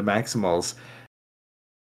the Maximals.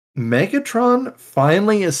 Megatron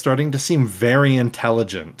finally is starting to seem very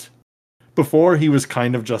intelligent. Before, he was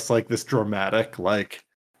kind of just like this dramatic, like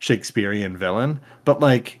Shakespearean villain. But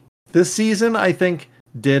like this season, I think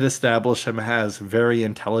did establish him as very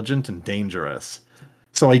intelligent and dangerous.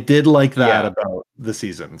 So I did like that about the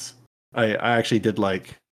seasons. I actually did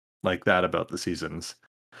like that about the seasons.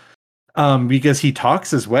 Because he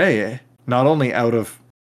talks his way not only out of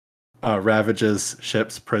Ravage's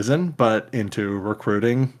ship's prison, but into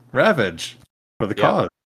recruiting Ravage for the cause.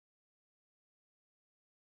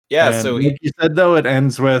 Yeah, And so like you said, though, it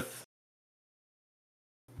ends with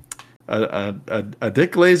a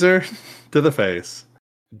dick laser to the face.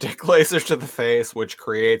 dick lasers to the face, which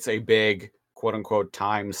creates a big quote unquote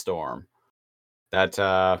time storm. That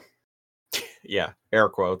air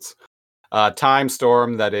quotes. Time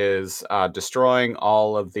storm that is destroying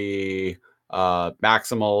all of the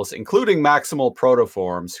Maximals, including Maximal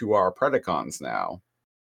protoforms, who are Predacons now,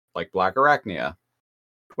 like Black Arachnia.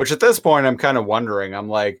 Which at this point, I'm kind of wondering, I'm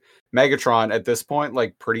like, Megatron, at this point,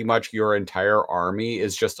 like pretty much your entire army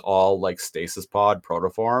is just all like stasis pod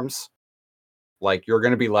protoforms. Like you're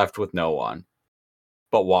going to be left with no one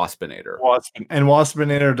but Waspinator.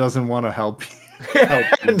 Waspinator doesn't want to help you.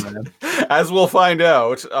 And, as we'll find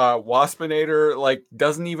out, Waspinator like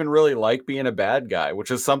doesn't even really like being a bad guy, which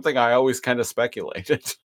is something I always kind of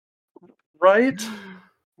speculated. Right?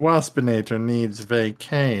 Waspinator needs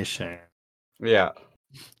vacation. Yeah.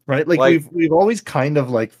 Right? Like we've always kind of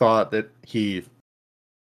like thought that he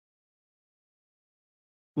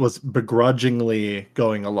was begrudgingly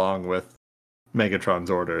going along with Megatron's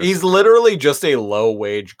orders. He's literally just a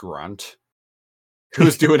low-wage grunt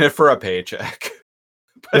who's doing it for a paycheck.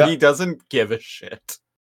 But he doesn't give a shit.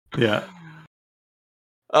 Yeah.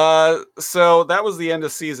 So that was the end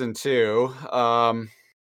of season 2.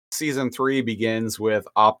 Season 3 begins with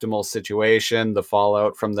Optimal Situation, the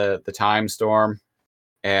fallout from the time storm.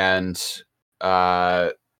 And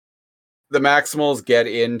the Maximals get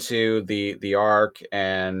into the Ark,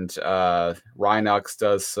 and Rhinox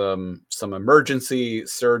does some emergency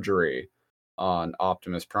surgery on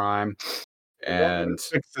Optimus Prime. And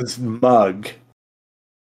fix his mug.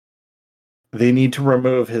 They need to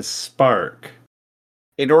remove his spark.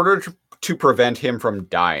 In order to prevent him from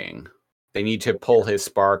dying, they need to pull his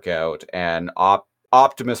spark out, and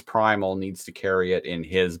Optimus Primal needs to carry it in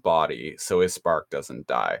his body so his spark doesn't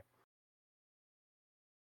die.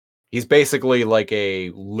 He's basically like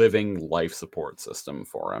a living life support system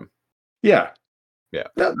for him. Yeah,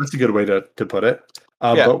 that's a good way to put it.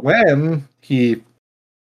 But when he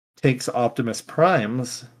takes Optimus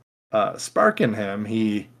Prime's spark in him,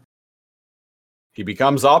 he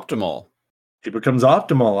becomes optimal. He becomes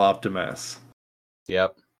Optimal Optimus.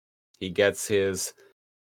 Yep. He gets his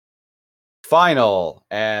final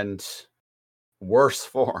and worse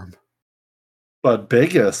form. But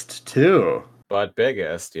biggest, too. But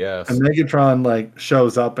biggest, yes. And Megatron, like,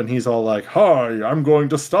 shows up and he's all like, "Hi, I'm going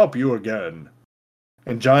to stop you again."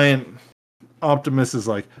 And Giant Optimus is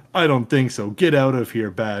like, "I don't think so. Get out of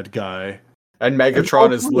here, bad guy." And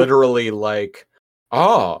Megatron is literally like,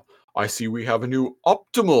 I see we have a new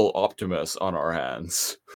Optimal Optimus on our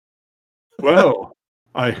hands. Well,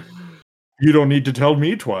 you don't need to tell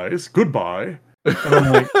me twice. Goodbye. And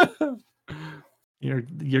I'm like,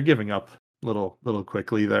 you're giving up little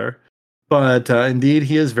quickly there. But indeed,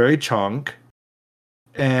 he is very chunk.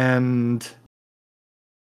 And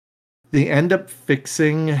they end up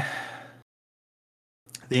fixing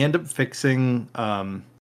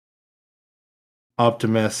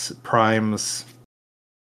Optimus Prime's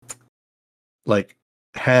like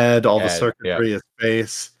head, all the circuitry, his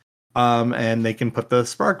face, and they can put the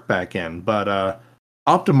spark back in. But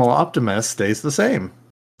Optimal Optimus stays the same.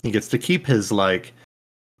 He gets to keep his like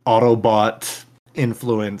Autobot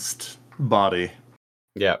influenced body.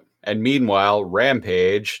 Yeah. And meanwhile,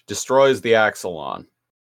 Rampage destroys the Axelon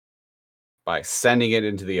by sending it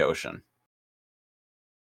into the ocean.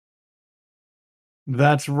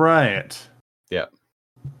 That's right. Yep.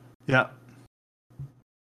 Yeah.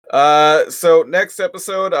 So next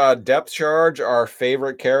episode, Depth Charge, our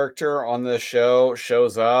favorite character on this show,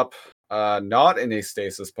 shows up, not in a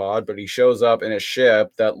stasis pod, but he shows up in a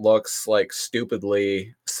ship that looks like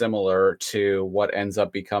stupidly similar to what ends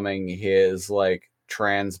up becoming his like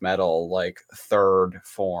transmetal, like third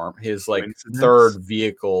form, his like third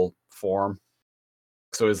vehicle form.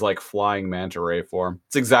 So his like flying manta ray form.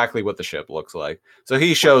 It's exactly what the ship looks like. So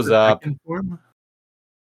he shows up.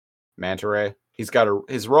 Manta ray. He's got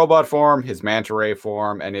his robot form, his manta ray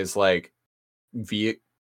form, and his like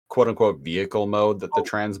quote unquote vehicle mode that the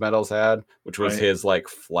Transmetals had, which was Right. his like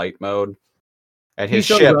flight mode. And He his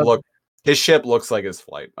shows ship up. his ship looks like his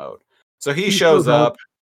flight mode. So he He shows shows up. up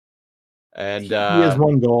and He has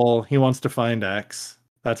one goal. He wants to find X.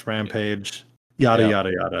 That's Rampage. Yada Yeah.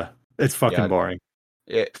 yada yada. It's fucking Yeah. boring.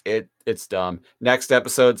 It's dumb. Next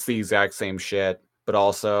episode's the exact same shit, but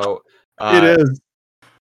also It is.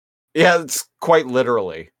 yeah, it's quite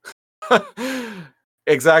literally.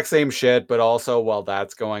 Exact same shit, but also while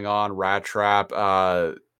that's going on, Rat Trap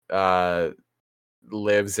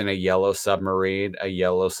lives in a yellow submarine. At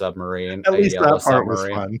least that part was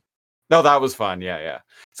fun. No, that was fun. Yeah.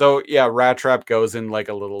 So yeah, Rat Trap goes in like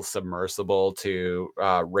a little submersible to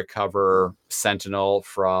recover Sentinel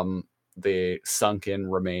from the sunken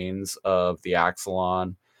remains of the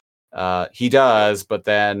Axelon. He does, but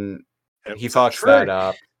then he It's a fucks that trick.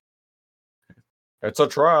 up. It's a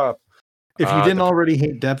trap. If you Uh, didn't the- already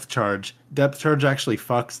hate Depth Charge actually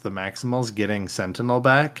fucks the Maximals getting Sentinel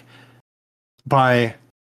back by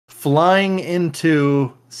flying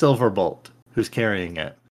into Silverbolt, who's carrying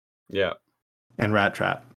it, Yeah. and Rat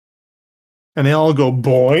Trap. And they all go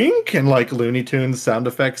boink, and like Looney Tunes sound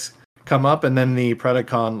effects come up, and then the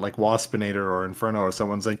Predacon, like Waspinator or Inferno or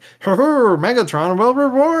someone's like, "Hoo-hoo, Megatron will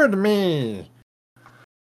reward me."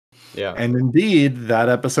 Yeah. And indeed, that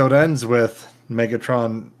episode ends with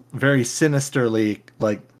Megatron very sinisterly,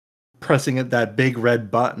 like, pressing at that big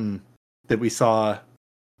red button that we saw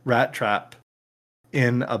Rat Trap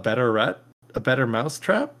in a better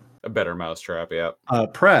Mousetrap A better mousetrap, yeah.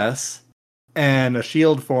 press, and a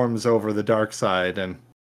shield forms over the dark side, and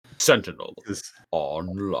Sentinel this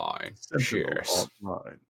online. Sentinel Cheers.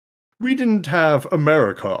 Online. We didn't have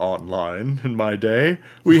America Online in my day.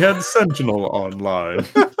 We had Sentinel Online.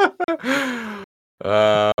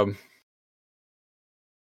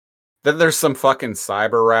 Then there's some fucking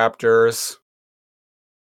cyber raptors.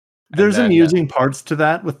 There's then, amusing parts to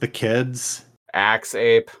that with the kids. Axe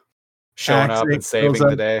Ape showing Axe up Ape and saving shows the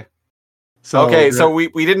up. day. So Okay, there- so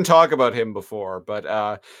we didn't talk about him before,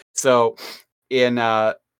 but so in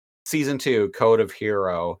season 2, Code of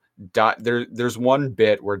Hero, there's one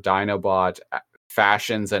bit where Dinobot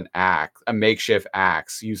fashions a makeshift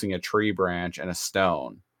axe using a tree branch and a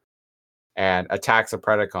stone, and attacks a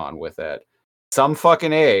Predacon with it. Some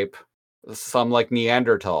fucking ape, some like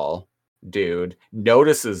Neanderthal dude,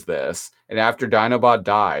 notices this, and after Dinobot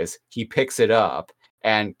dies, he picks it up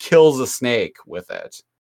and kills a snake with it.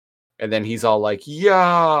 And then he's all like,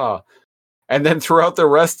 yeah. And then throughout the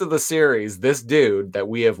rest of the series, this dude that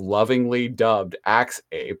we have lovingly dubbed Axe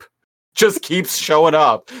Ape just keeps showing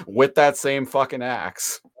up with that same fucking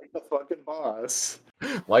axe. like the fucking boss.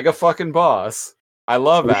 Like a fucking boss. I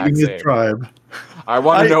love Leading Axe his Ape. tribe. I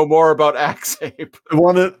want I- to know more about Axe Ape.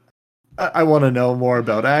 I want to know more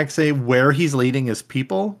about Axe Ape, where he's leading his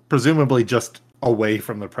people, presumably just away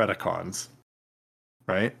from the Predacons,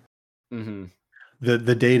 right? Mm-hmm. The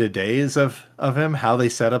day-to-days of him, how they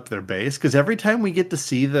set up their base, because every time we get to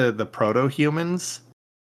see the proto-humans,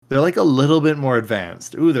 they're like a little bit more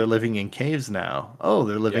advanced. Ooh, they're living in caves now. Oh,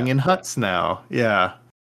 they're living in huts now. Yeah.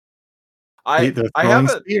 They're I throwing have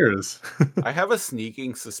spears. I have a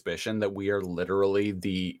sneaking suspicion that we are literally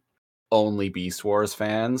the only Beast Wars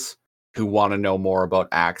fans who want to know more about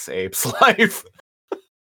Axe Ape's life.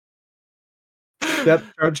 Depth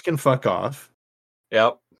Charge can fuck off.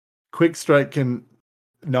 Yep. Quick Strike can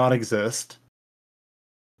not exist.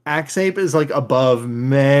 Axe Ape is like above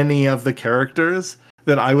many of the characters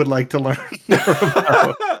that I would like to learn more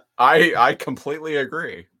about. I completely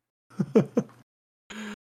agree.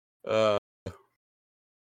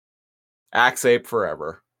 Axe Ape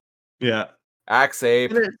forever. Yeah. Axe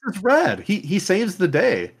Ape. And it's just rad. He saves the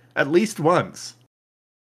day at least once.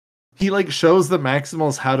 He like shows the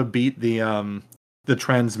Maximals how to beat the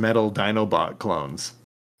Transmetal Dinobot clones.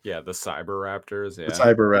 Yeah, the Cyber Raptors. Yeah. The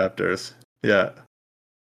Cyber Raptors. Yeah.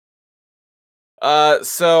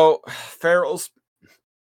 So Farrell's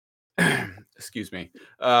excuse me.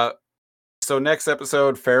 So next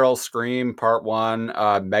episode, Feral Scream Part 1.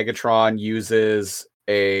 Megatron uses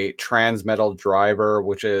a transmetal driver,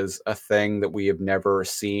 which is a thing that we have never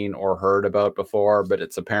seen or heard about before, but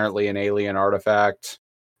it's apparently an alien artifact.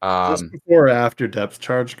 Just before or after Depth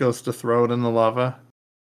Charge goes to throw it in the lava?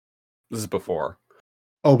 This is before.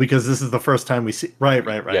 Oh, because this is the first time we see. Right.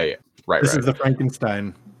 Yeah. Right. This is the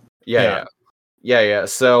Frankenstein. Yeah.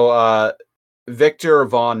 So Victor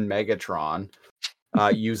von Megatron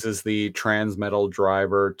uses the transmetal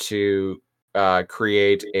driver to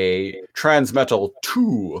create a Transmetal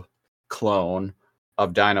 2 clone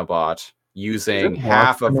of Dinobot using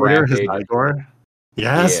half of Waspinator, his Rampage. Igor?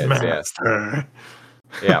 Yes, Yes, yes. master.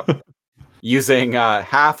 Yeah. using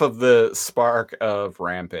half of the spark of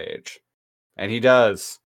Rampage. And he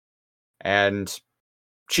does. And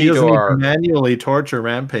He doesn't need to Cheetor, manually torture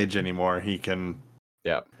Rampage anymore. He can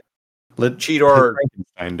yeah, let Cheetor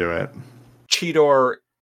Frankenstein do it. Cheetor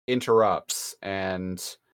interrupts, and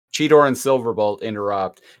Cheetor and Silverbolt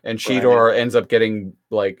interrupt, and Cheetor ends up getting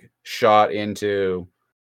like shot into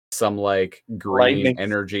some like green Lightning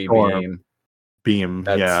energy storm. beam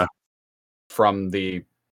Beam, yeah. from the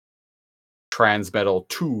Transmetal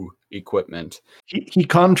 2 equipment. He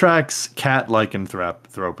contracts cat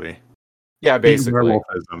lycanthropy. Yeah, basically.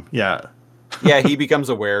 Werewolfism. Yeah. Yeah, he becomes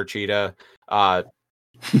a were-cheetah.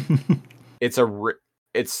 It's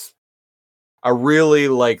a really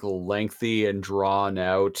like lengthy and drawn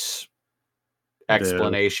out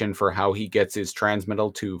explanation for how he gets his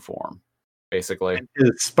Transmetal 2 form, basically. And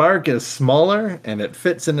his spark is smaller and it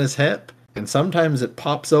fits in his hip, and sometimes it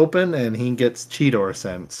pops open and he gets Cheetor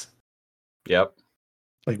sense. Yep.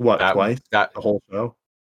 Like what, twice? The whole show?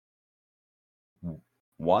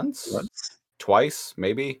 Once? Twice,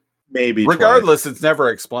 maybe? Maybe. Regardless, it's never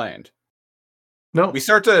explained. No. We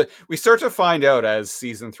start to find out as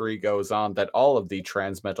season 3 goes on that all of the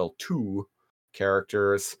Transmetal 2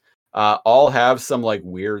 characters all have some like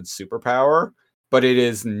weird superpower, but it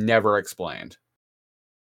is never explained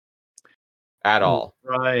at all.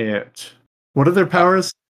 Right. What are their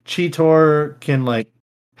powers? Cheetor can like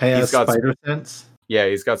has spider sense. Yeah,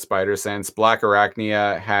 he's got spider sense. Black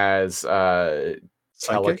Arachnia has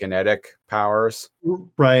telekinetic powers.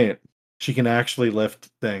 Right. She can actually lift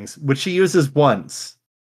things, which she uses once.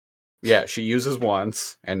 Yeah, she uses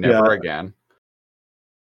once and never again.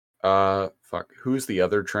 Fuck. Who's the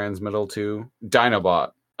other Transmetal 2?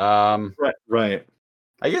 Dinobot. Right.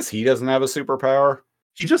 I guess he doesn't have a superpower.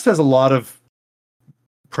 He just has a lot of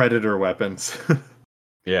predator weapons.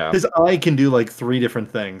 Yeah. His eye can do like 3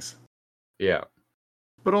 different things. Yeah.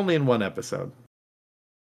 But only in one episode.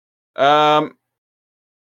 So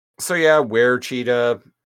yeah, were-cheetah.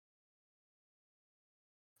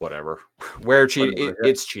 Whatever. Were-cheetah.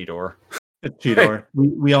 It's Cheetor. It's Cheetor.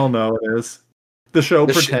 we all know it is. The show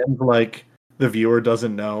pretends like the viewer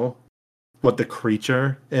doesn't know what the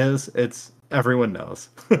creature is. It's everyone knows.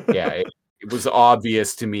 Yeah, it was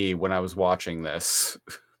obvious to me when I was watching this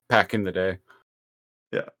back in the day.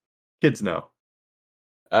 Yeah. Kids know.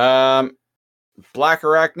 Black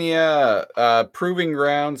Arachnia, Proving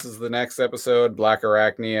Grounds is the next episode. Black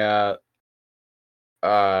Arachnia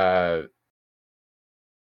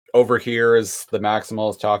over here is the Maximal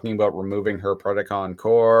is talking about removing her Predacon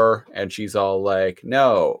core, and she's all like,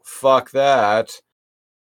 no, fuck that.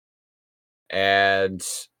 And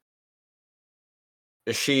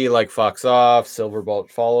she like fucks off. Silverbolt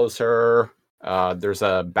follows her. There's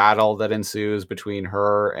a battle that ensues between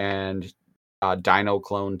her and Dino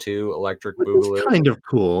Clone 2, Electric Boogaloo. It's kind of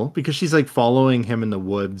cool because she's like following him in the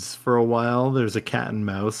woods for a while. There's a cat and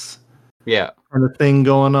mouse kind of thing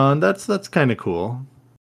going on. That's kind of cool.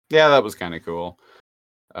 Yeah, that was kind of cool.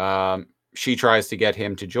 She tries to get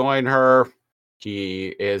him to join her. He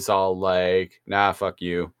is all like, nah, fuck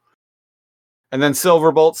you. And then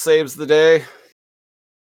Silverbolt saves the day.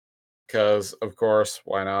 Because, of course,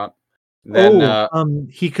 why not? Then,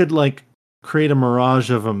 he could like create a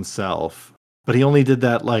mirage of himself, but he only did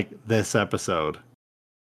that like this episode.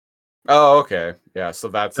 Oh, okay. Yeah, so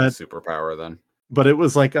that's a superpower then. But it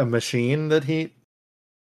was like a machine that he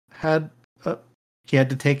had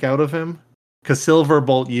to take out of him, because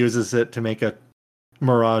Silverbolt uses it to make a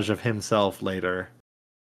mirage of himself later,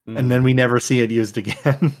 and then we never see it used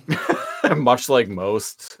again. Much like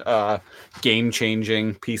most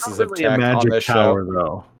game-changing pieces of tech on this power, show.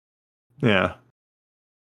 Though. Yeah.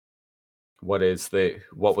 What was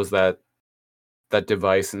that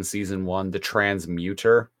device in season 1? The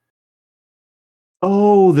transmuter?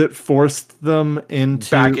 Oh, that forced them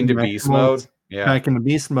back into beast mode. Yeah. Back into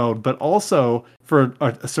beast mode, but also for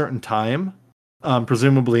a certain time,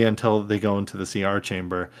 presumably until they go into the CR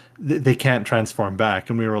chamber, they can't transform back.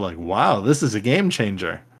 And we were like, wow, this is a game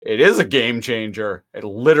changer. It is a game changer. It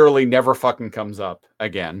literally never fucking comes up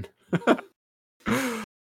again.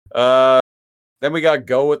 Then we got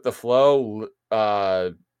Go With The Flow.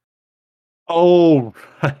 Oh,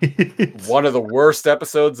 right. One of the worst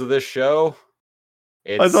episodes of this show.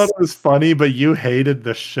 I thought it was funny, but you hated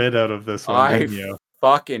the shit out of this one, didn't you?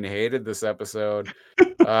 Fucking hated this episode.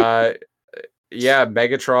 Yeah,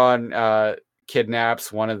 Megatron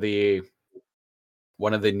kidnaps one of the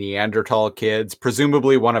Neanderthal kids,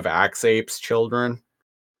 presumably one of Axape's children.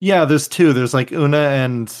 Yeah, there's 2. There's like Una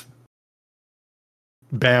and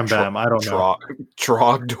Bam Bam. I don't know.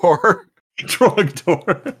 Trogdor.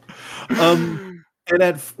 Trogdor.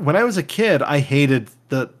 And when I was a kid, I hated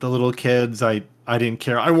the little kids. I didn't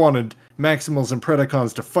care. I wanted Maximals and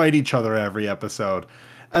Predacons to fight each other every episode.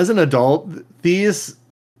 As an adult, these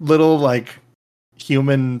little like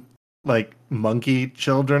human like monkey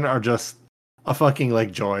children are just a fucking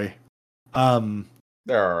like joy.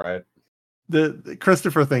 They're all right. The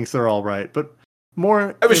Christopher thinks they're all right, but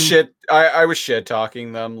more. I was shit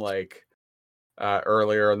talking them like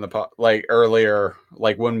earlier in the earlier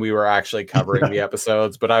when we were actually covering the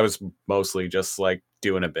episodes, but I was mostly just like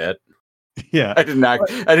doing a bit. Yeah, I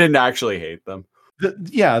didn't actually hate them.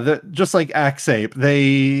 Just like Axape,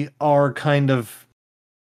 they are kind of,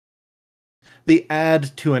 they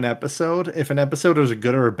add to an episode. If an episode is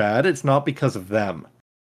good or bad, it's not because of them.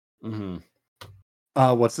 Mm-hmm.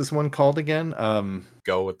 What's this one called again?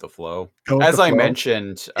 Go with the flow. As I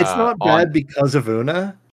mentioned, it's not bad because of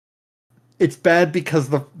Una. It's bad because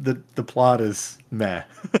the plot is meh.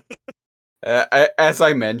 As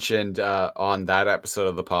I mentioned on that episode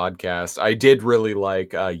of the podcast, I did really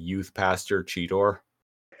like Youth Pastor Cheetor.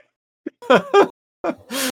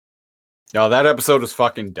 No, that episode was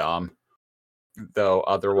fucking dumb. Though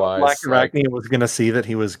otherwise, Black Arachnia was gonna see that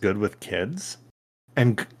he was good with kids,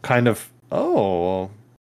 and kind of,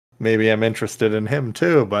 maybe I'm interested in him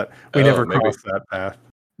too, but we never crossed that path.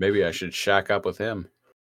 Maybe I should shack up with him.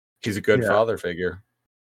 He's a good father figure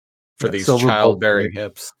for these childbearing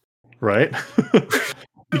hips. Right?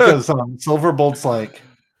 Because Silverbolt's like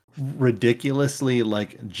ridiculously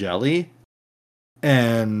like jelly,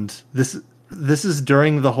 and this is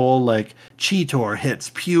during the whole like Cheetor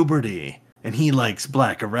hits puberty and he likes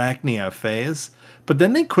Black Arachnia phase, but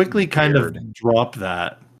then they quickly kind of drop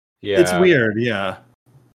that. Yeah, it's weird. Yeah,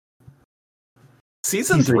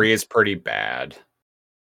 season 3 is pretty bad.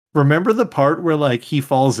 Remember the part where like he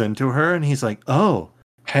falls into her and he's like, "Oh,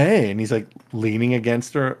 hey," and he's like leaning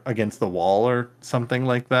against the wall or something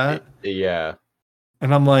like that. Yeah.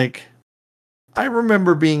 And I'm like, I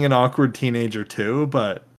remember being an awkward teenager too,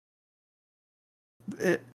 but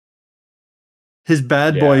his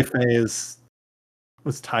bad boy phase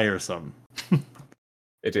was tiresome.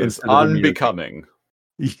 It is unbecoming.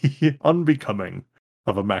 Unbecoming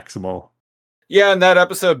of a Maximal. Yeah, in that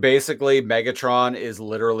episode, basically, Megatron is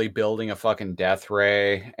literally building a fucking death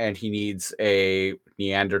ray, and he needs a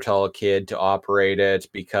Neanderthal kid to operate it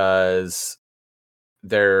because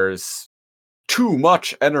there's too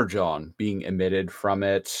much energon being emitted from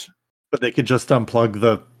it. But they could just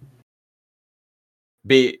unplug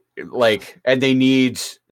and they need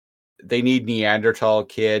Neanderthal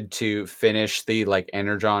kid to finish the like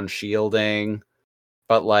energon shielding,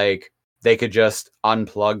 but like they could just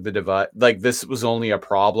unplug the device. Like, this was only a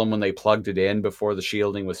problem when they plugged it in before the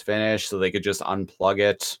shielding was finished, so they could just unplug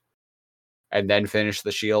it and then finish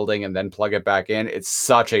the shielding and then plug it back in. It's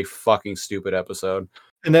such a fucking stupid episode.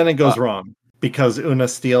 And then it goes wrong because Una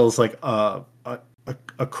steals like a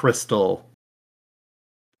crystal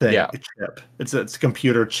thing, a chip. It's a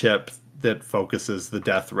computer chip that focuses the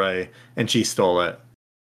death ray, and she stole it.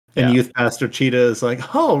 And Youth Pastor Cheetah is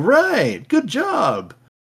like, "Oh, right, good job."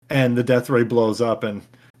 And the death ray blows up, and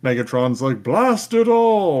Megatron's like, "Blast it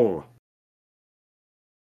all!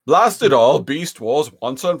 Blast it all, Beast Wars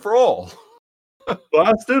once and for all."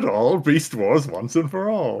 Blast it all, Beast Wars once and for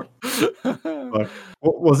all.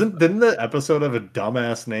 Didn't the episode have a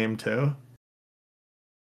dumbass name too?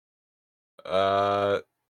 Yeah,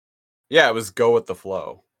 it was Go with the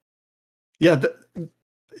Flow. Yeah,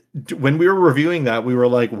 when we were reviewing that, we were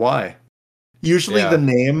like, why? Usually the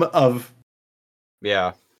name of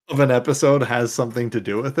an episode has something to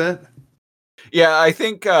do with it. Yeah, I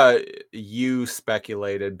think you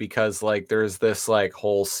speculated because like there's this like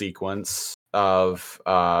whole sequence of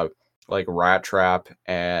like Rat Trap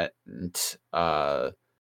and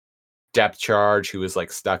Depth Charge, who was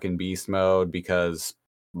like stuck in beast mode because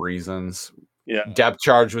reasons. Yeah. Depth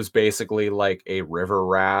Charge was basically like a river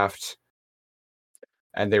raft.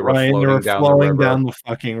 And they were floating down the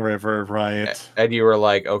fucking river, right? And you were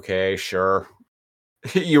like, okay, sure.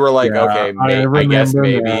 You were like, okay, I guess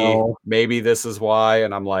maybe this is why.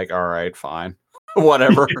 And I'm like, all right, fine.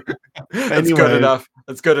 Whatever. That's good enough.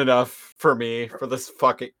 That's good enough for me for this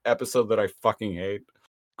fucking episode that I fucking hate.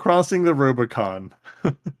 Crossing the Rubicon.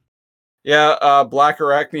 Yeah, Black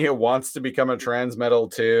Arachnia wants to become a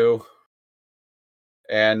Transmetal too.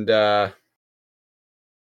 And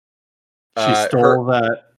she stole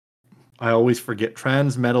that. I always forget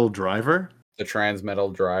Transmetal driver. The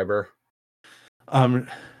Transmetal driver.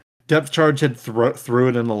 Depth Charge had threw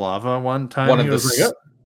it in the lava one time. One of the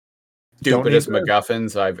stupidest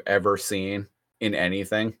MacGuffins I've ever seen in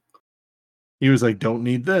anything. He was like, "Don't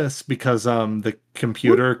need this," because the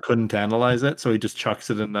computer couldn't analyze it, so he just chucks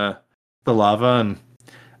it in the lava,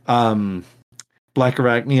 and Black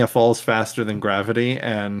Arachnia falls faster than gravity,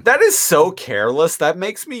 and That is so careless. That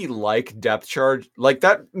makes me like Depth Charge. Like,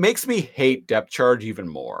 that makes me hate Depth Charge even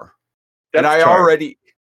more. And Depth I Charge, already...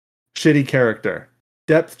 shitty character.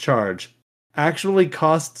 Depth Charge actually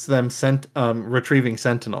costs them retrieving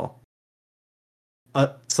Sentinel.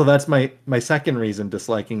 So that's my second reason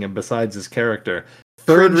disliking him besides his character.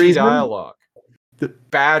 Third Cringy reason, dialogue.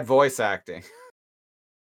 Bad voice acting.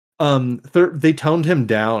 they toned him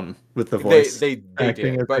down with the voice. They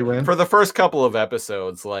acting did. as they But went. for the first couple of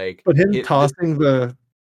episodes, like... But him tossing the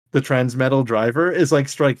Transmetal driver is like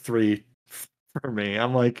strike 3 for me.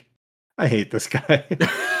 I'm like, I hate this guy.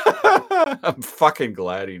 I'm fucking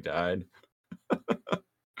glad he died.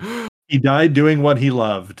 He died doing what he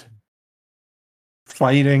loved.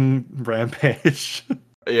 Fighting Rampage.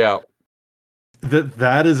 Yeah.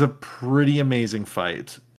 That is a pretty amazing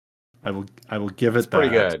fight. I will give it that. Pretty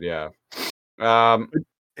good, yeah.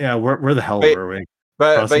 Yeah, where the hell But- were we?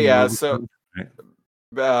 But Crossing yeah, the so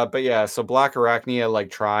so Black Arachnia, like,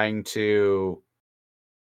 trying to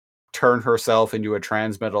turn herself into a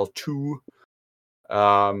Transmetal 2.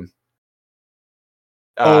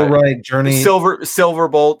 Right, Journey.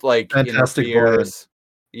 Silverbolt, like, Fantastic interferes.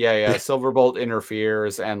 Yeah, Silverbolt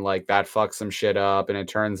interferes, and, like, that fucks some shit up, and it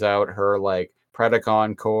turns out her, like,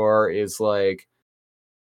 Predacon core is, like,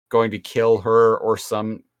 going to kill her or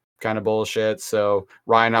some kind of bullshit. So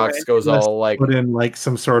Rhinox goes all like, put in like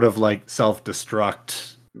some sort of like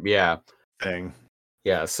self-destruct yeah, thing.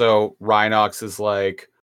 Yeah, so Rhinox is like,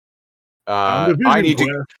 I need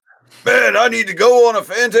to go on a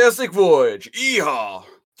fantastic voyage. Yeehaw!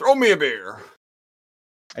 Throw me a beer.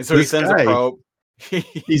 And so he This sends guy, a probe.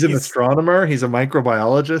 He's an astronomer. He's a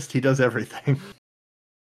microbiologist. He does everything.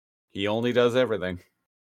 He only does everything.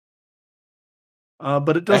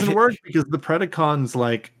 But it doesn't work because the Predacons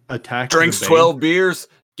like attack. Drinks the base, 12 beers,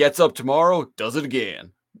 gets up tomorrow, does it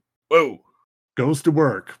again. Whoa. goes to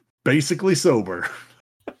work, basically sober.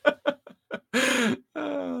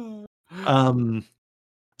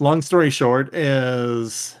 Long story short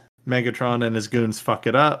is Megatron and his goons fuck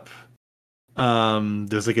it up.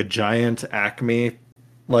 There's like a giant Acme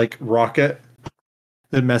like rocket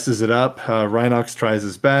that messes it up. Rhinox tries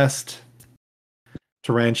his best.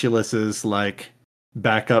 Tarantulas' like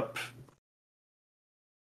backup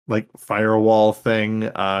like firewall thing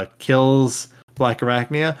kills Black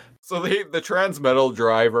Arachnia. So the Transmetal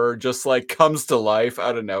driver just like comes to life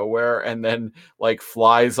out of nowhere and then like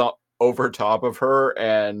flies over top of her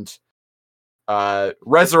and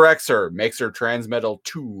resurrects her, makes her Transmetal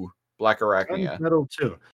 2 Black Arachnia. Transmetal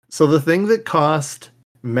 2. So the thing that cost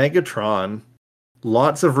Megatron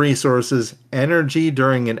lots of resources, energy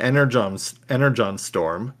during an energon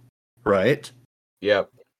storm, right? Yep.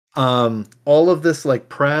 All of this like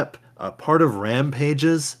prep, part of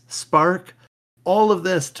Rampage's spark, all of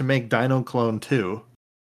this to make Dino Clone 2.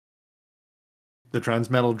 The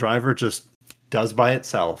Transmetal driver just does by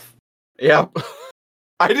itself. Yep.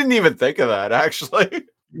 I didn't even think of that, actually.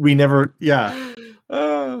 We never, yeah.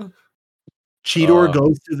 Cheetor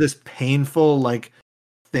goes through this painful like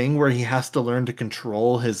thing where he has to learn to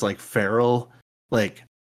control his like feral like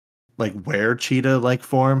were cheetah like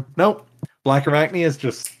form. Nope. Black Arachnia is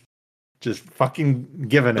just fucking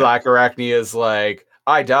giving it. Black Arachnia is like,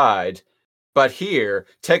 I died, but here,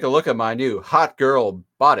 take a look at my new hot girl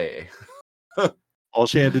body. All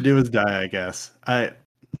she had to do was die, I guess. I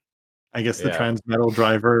guess the Transmetal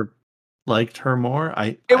driver liked her more.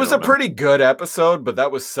 It was a pretty good episode, but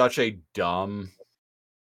that was such a dumb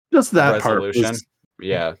just that resolution. Part was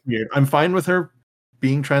yeah. Weird. I'm fine with her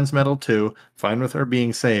being Transmetal too. Fine with her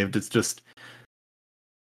being saved. It's just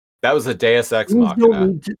that was a Deus Ex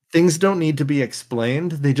Machina. Things don't need to be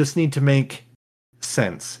explained. They just need to make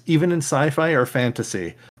sense, even in sci-fi or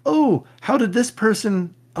fantasy. Oh, how did this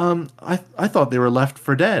person? I thought they were left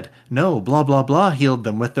for dead. No, blah blah blah healed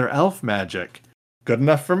them with their elf magic. Good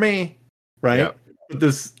enough for me, right? Yep. But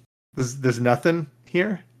there's nothing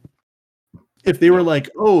here. If they were like,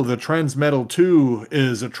 oh, the Transmetal 2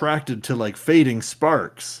 is attracted to like fading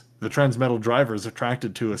sparks. The Transmetal driver is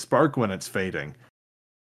attracted to a spark when it's fading.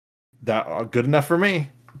 That good enough for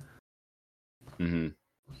me. Mm-hmm.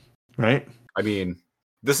 Right? I mean,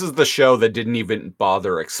 this is the show that didn't even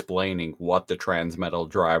bother explaining what the Transmetal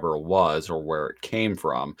driver was or where it came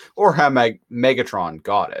from or how Megatron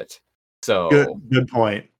got it. So good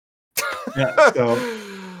point. Yeah. So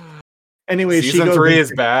anyway, season 3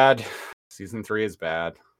 is bad. Season 3 is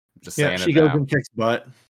bad. I'm just saying she goes and kicks butt.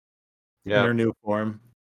 Yeah. In her new form.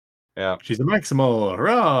 Yeah. She's a Maximo.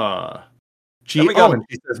 Hurrah! Then we got- and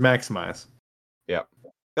she says maximize.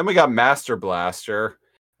 Then we got Master Blaster,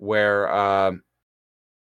 where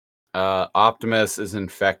Optimus is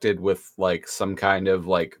infected with like some kind of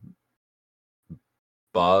like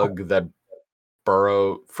bug that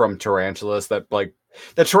burrow from Tarantulas that like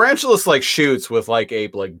the Tarantulas like shoots with like a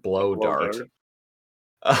like blow dart.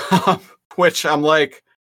 Which I'm like,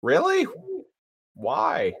 really?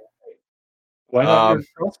 Why? Why not your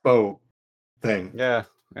crossbow thing? Yeah.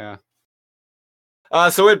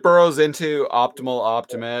 So it burrows into Optimal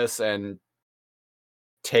Optimus and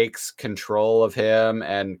takes control of him,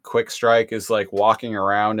 and Quick Strike is like walking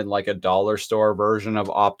around in like a dollar store version of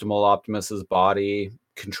Optimal Optimus's body,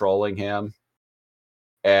 controlling him.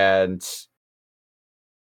 And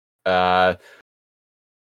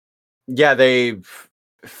they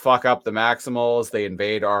fuck up the Maximals, they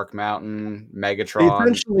invade Arc Mountain, Megatron. They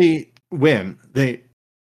essentially win. They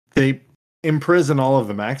imprison all of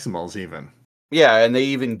the Maximals even. Yeah, and they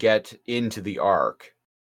even get into the Ark.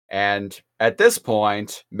 And at this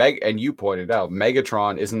point, and you pointed out,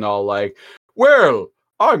 Megatron isn't all like, well,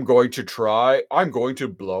 I'm going to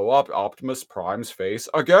blow up Optimus Prime's face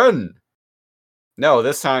again. No,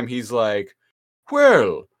 this time he's like,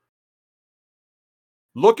 well,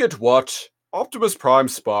 look at what Optimus Prime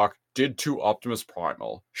Spark did to Optimus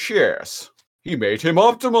Primal. Cheers. He made him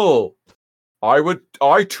optimal.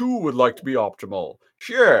 I too would like to be optimal.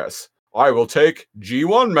 Cheers. I will take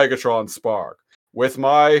G1 Megatron Spark with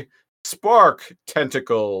my spark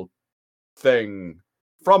tentacle thing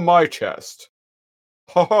from my chest.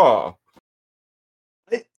 Haha.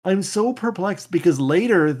 I'm so perplexed because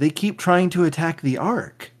later they keep trying to attack the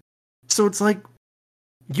Ark. So it's like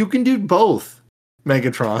you can do both,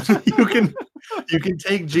 Megatron. you can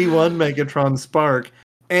take G1 Megatron Spark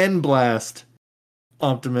and blast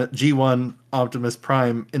G1 Optimus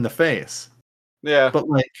Prime in the face. Yeah. But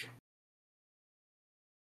like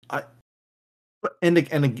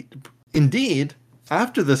indeed,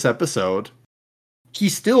 after this episode, he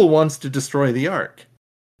still wants to destroy the Ark.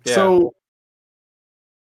 Yeah. So,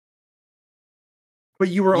 but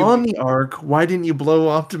you were on the Ark. Why didn't you blow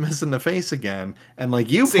Optimus in the face again? And like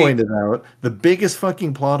you pointed out, the biggest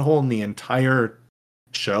fucking plot hole in the entire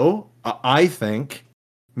show, I think,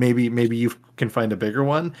 maybe you can find a bigger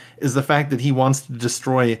one, is the fact that he wants to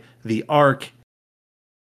destroy the Ark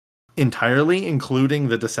entirely, including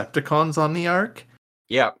the Decepticons on the Ark.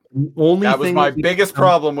 Yeah. That was my biggest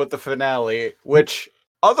problem with the finale, which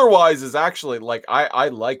otherwise is actually like I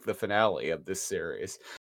like the finale of this series,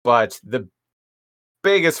 but the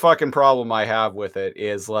biggest fucking problem I have with it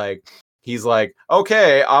is like he's like,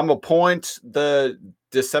 okay, I'm gonna point the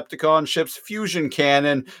Decepticon ship's fusion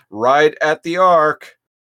cannon right at the Ark,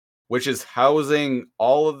 which is housing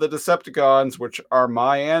all of the Decepticons, which are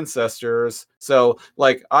my ancestors. So,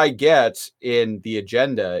 like, I get in the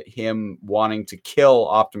agenda him wanting to kill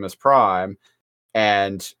Optimus Prime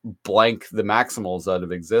and blank the Maximals out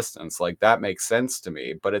of existence. Like, that makes sense to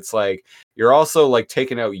me. But it's like, you're also, like,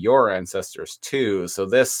 taking out your ancestors, too. So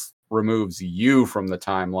this removes you from the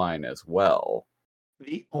timeline as well.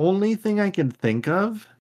 The only thing I can think of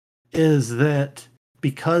is that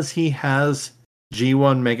because he has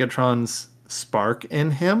G1 Megatron's spark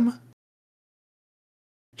in him,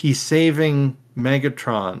 he's saving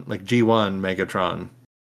Megatron, like G1 Megatron.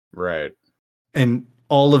 Right. And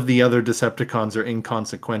all of the other Decepticons are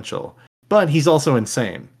inconsequential. But he's also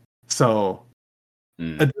insane. So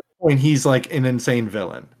at this point, he's like an insane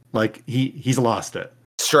villain. Like he's lost it.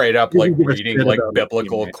 Straight up, like reading like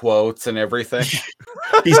biblical quotes and everything.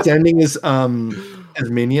 He's sending his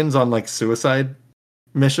minions on like suicide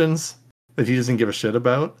missions that he doesn't give a shit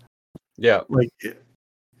about. Yeah. Like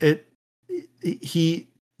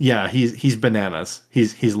he's bananas.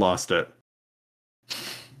 He's lost it.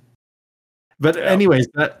 But anyways,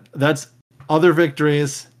 that's other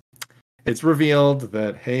victories. It's revealed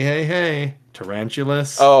that hey,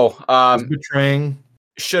 Tarantulas is betraying.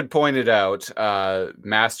 Should point it out,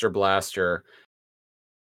 Master Blaster.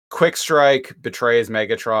 Quick Strike betrays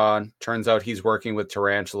Megatron. Turns out he's working with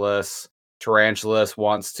Tarantulas. Tarantulas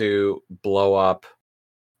wants to blow up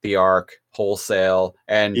the Ark wholesale,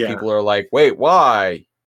 and people are like, wait, why?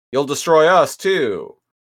 You'll destroy us too.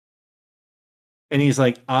 And he's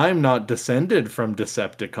like, I'm not descended from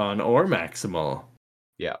Decepticon or Maximal.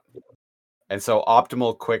 Yeah. And so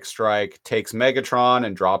Optimal Quick Strike takes Megatron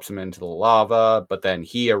and drops him into the lava, but then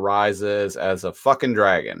he arises as a fucking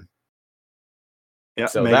dragon. Yeah,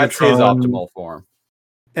 so that's his optimal form.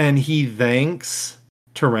 And he thanks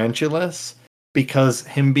Tarantulas because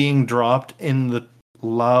him being dropped in the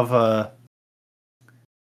lava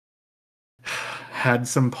had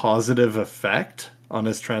some positive effect on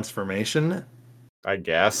his transformation. I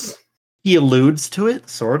guess. He alludes to it,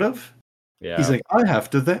 sort of. Yeah. He's like, I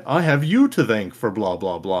have you to thank for blah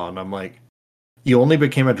blah blah, and I'm like, you only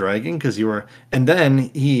became a dragon because you were. And then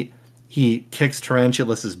he kicks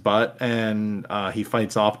Tarantulus's butt, and he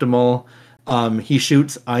fights Optimal. He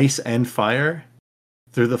shoots ice and fire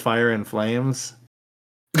through the fire and flames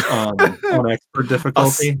on expert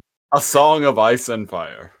difficulty. A song of ice and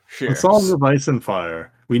fire. A song of ice and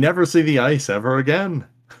fire. We never see the ice ever again.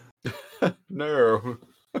 No.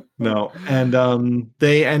 No, and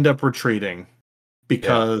they end up retreating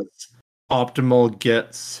because Optimal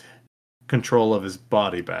gets control of his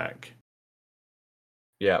body back.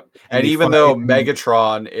 Yeah, and even though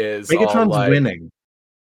Megatron is winning.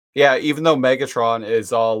 Yeah, even though Megatron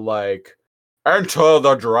is all like, "Enter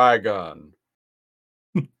the dragon,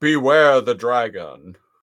 beware the dragon."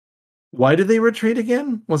 Why did they retreat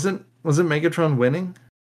again? Wasn't Megatron winning?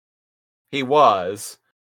 He was.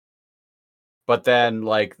 But then,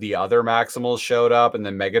 like, the other Maximals showed up, and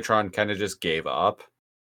then Megatron kind of just gave up.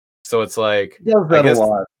 So it's like, he does that a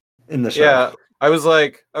lot in the show. Yeah, I was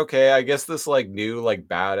like, okay, I guess this like new like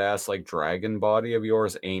badass like dragon body of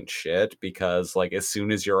yours ain't shit, because like as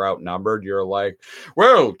soon as you're outnumbered, you're like,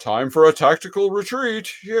 well, time for a tactical retreat.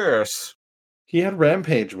 Yes. He had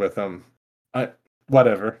Rampage with him.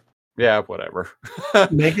 Whatever. Yeah, whatever.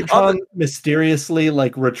 Megatron mysteriously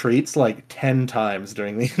like retreats like 10 times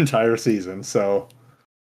during the entire season, so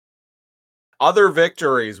other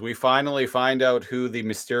victories, we finally find out who the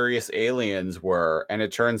mysterious aliens were, and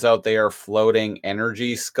it turns out they are floating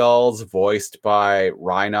energy skulls voiced by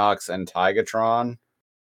Rhinox and Tigatron,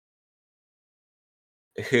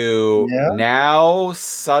 who now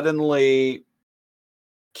suddenly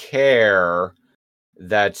care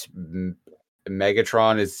that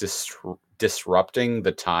Megatron is disrupting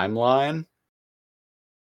the timeline.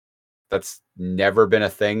 That's never been a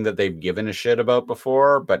thing that they've given a shit about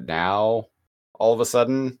before, but now all of a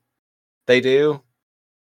sudden they do.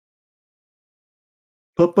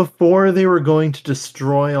 But before, they were going to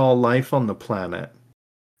destroy all life on the planet.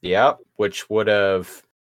 Yep, which would have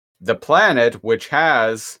the planet, which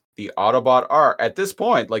has the Autobot Ark at this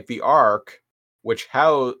point, like the Ark, which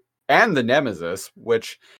and the Nemesis,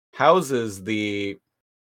 which houses the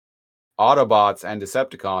Autobots and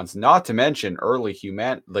Decepticons, not to mention early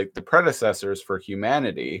like the predecessors for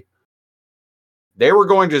humanity. They were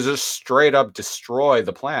going to just straight up destroy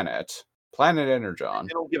the planet Energon.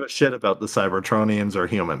 They don't give a shit about the Cybertronians or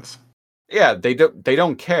humans. Yeah, they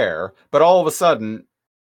don't care. But all of a sudden,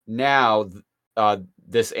 now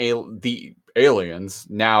the aliens,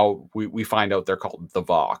 now we find out they're called the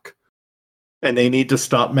Vok. And they need to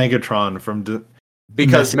stop Megatron from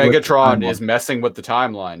because Megatron is messing with the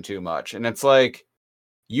timeline too much. And it's like,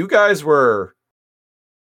 you guys were...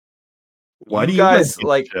 Why do you guys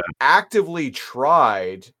like actively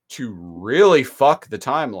tried to really fuck the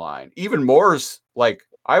timeline? Even more, like,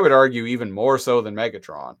 I would argue even more so than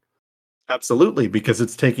Megatron. Absolutely, because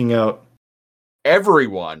it's taking out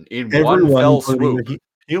everyone in one fell swoop.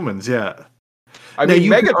 Humans, yeah. I mean,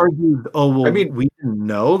 you could argue, we didn't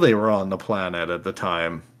know they were on the planet at the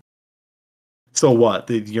time. So what?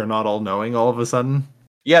 You're not all knowing all of a sudden?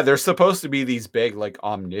 Yeah, they're supposed to be these big, like,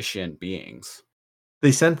 omniscient beings.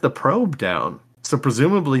 They sent the probe down, so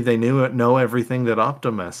presumably they know everything that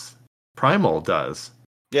Optimus Primal does.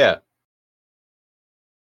 Yeah.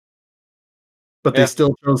 But they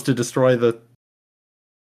still chose to destroy the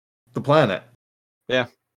planet. Yeah.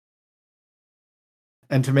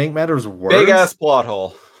 And to make matters worse... Big ass plot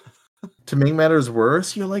hole. To make matters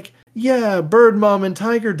worse, you're like, yeah, Bird Mom and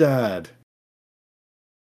Tiger Dad.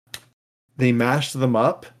 They mashed them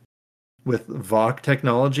up with Vok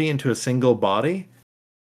technology into a single body,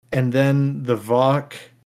 and then the Vok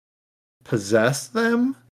possessed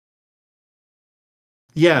them?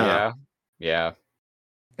 Yeah.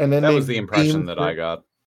 And then that was the impression that I got.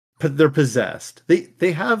 They're possessed.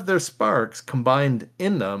 They have their sparks combined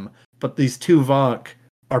in them, but these two Vok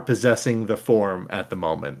are possessing the form at the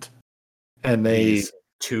moment. And these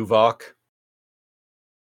Tuvok.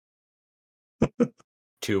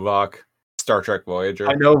 Tuvok. Star Trek Voyager.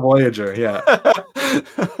 I know Voyager, yeah.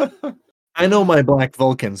 I know my Black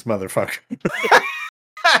Vulcans, motherfucker.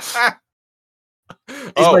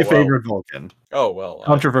 He's my favorite Vulcan. Oh, well.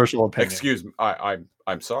 Controversial opinion. Excuse me.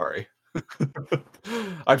 I'm sorry.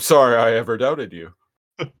 I'm sorry I ever doubted you.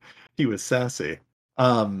 He was sassy.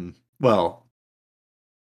 Well,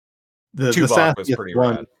 the Tuvok was pretty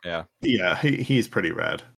one, rad. Yeah, he's pretty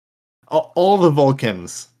rad. All the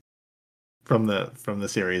Vulcans from the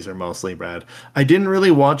series are mostly rad. I didn't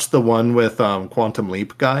really watch the one with Quantum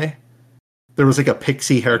Leap guy. There was like a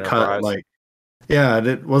pixie haircut, like Yeah,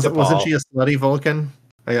 wasn't T'Pol. she a slutty Vulcan?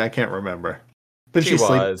 I can't remember. Did She she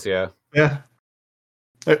sleep? was, yeah. Yeah.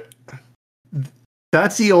 Uh,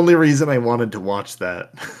 That's the only reason I wanted to watch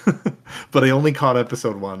that. But I only caught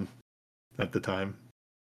episode 1 at the time.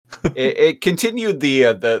 It continued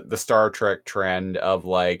the Star Trek trend of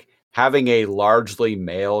like having a largely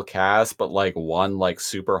male cast, but like one like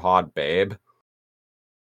super hot babe.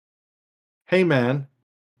 Hey man,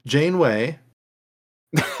 Janeway,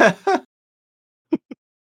 the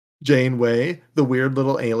weird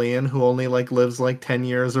little alien who only like lives like 10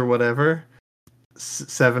 years or whatever.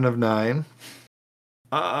 7 of 9.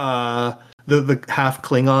 The half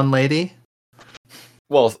Klingon lady.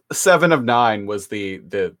 Well, 7 of 9 was the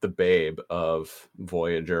babe of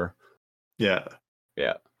Voyager. Yeah.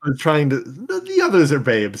 Yeah. I'm trying to. The others are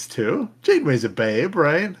babes too. Janeway's a babe,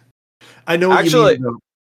 right? I know what Actually, you mean.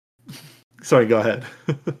 Though. Sorry, go ahead.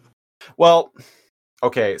 Well,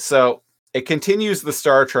 okay, so it continues the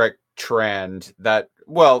Star Trek trend that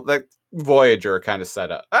Voyager kind of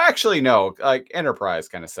set up. Actually, no, like Enterprise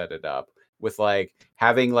kind of set it up with like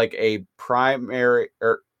having like a primary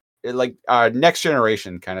or like Next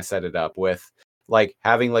Generation kind of set it up with like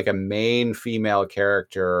having like a main female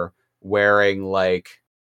character wearing like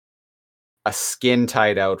a skin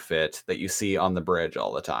tight outfit that you see on the bridge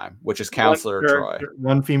all the time, which is Counselor Troy.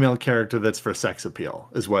 One female character that's for sex appeal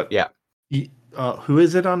is what. Yeah. Who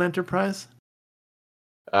is it on Enterprise?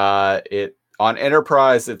 It on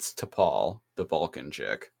Enterprise it's T'Pol, the Vulcan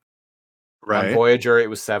chick. Right. On Voyager it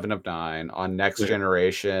was 7 of 9. On Next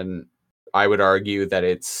Generation, I would argue that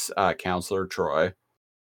it's Counselor Troy.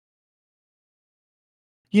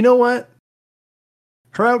 You know what?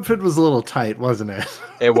 Her outfit was a little tight, wasn't it?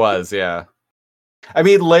 It was, yeah. I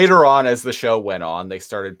mean, later on as the show went on, they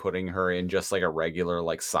started putting her in just like a regular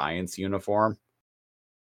like science uniform.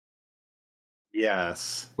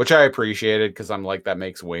 Yes. Which I appreciated because I'm like, that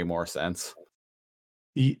makes way more sense.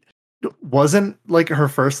 Wasn't like her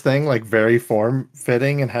first thing like very form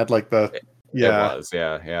fitting and had like the It was,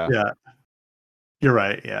 yeah. You're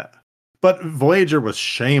right, yeah. But Voyager was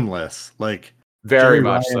shameless, like very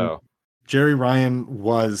much so. Jerry Ryan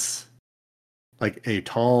was like a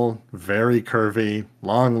tall, very curvy,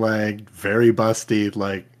 long-legged, very busty.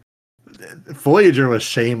 Like Voyager was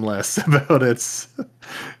shameless about its.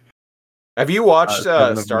 Have you watched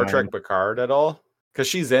Star Trek Picard at all? Because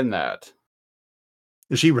she's in that.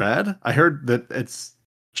 Is she rad? I heard that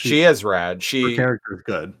she is rad. Her character is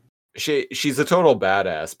good. She's a total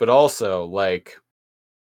badass, but also like,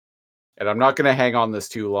 and I'm not going to hang on this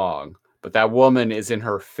too long, but that woman is in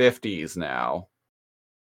her 50s now.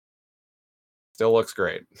 Still looks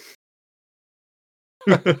great.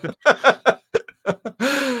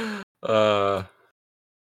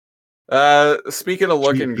 Speaking of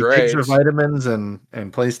looking great, takes her vitamins and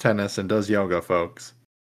plays tennis and does yoga, folks.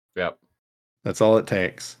 Yep, that's all it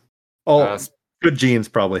takes. Good genes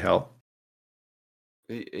probably help.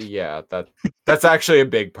 Yeah, that's actually a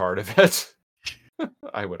big part of it.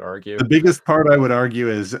 I would argue. The biggest part I would argue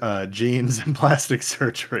is genes and plastic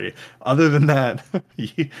surgery. Other than that,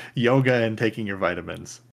 yoga and taking your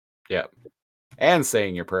vitamins. Yep. And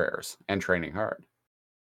saying your prayers and training hard.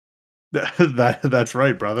 That's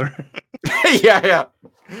right, brother. Yeah.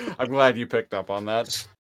 I'm glad you picked up on that.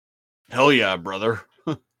 Hell yeah, brother.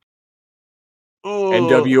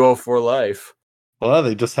 NWO for life. Well,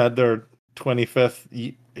 they just had their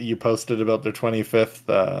 25th. You posted about their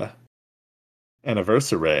 25th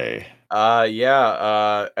anniversary.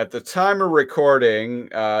 Yeah. At the time of recording,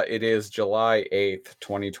 it is July 8th,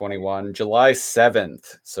 2021. July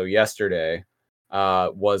 7th, so yesterday,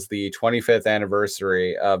 was the 25th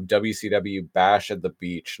anniversary of WCW Bash at the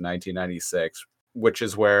Beach 1996, which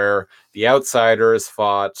is where the Outsiders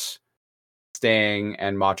fought Sting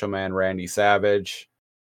and Macho Man Randy Savage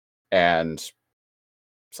and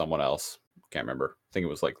someone else. Can't remember. I think it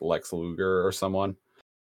was like Lex Luger or someone.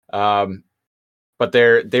 But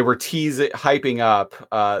they were hyping up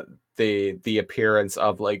the appearance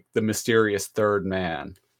of like the mysterious third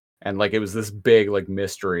man. And like it was this big like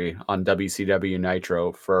mystery on WCW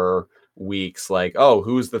Nitro for weeks, like, oh,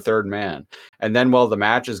 who's the third man? And then while the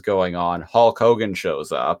match is going on, Hulk Hogan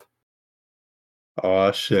shows up.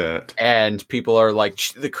 Oh shit. And people are like,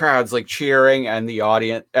 the crowd's like cheering, and the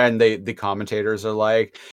audience and the commentators are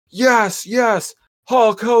like, yes,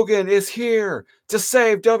 Hulk Hogan is here to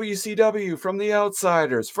save WCW from the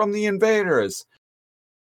Outsiders, from the Invaders.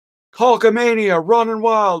 Hulkamania running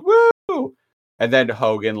wild. Woo! And then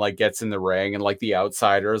Hogan like gets in the ring, and like the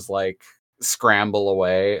Outsiders like scramble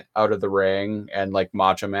away out of the ring, and like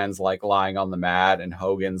Macho Man's like lying on the mat, and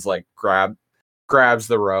Hogan's like grabs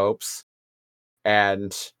the ropes,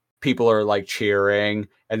 and people are like cheering,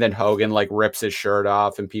 and then Hogan like rips his shirt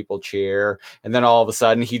off and people cheer, and then all of a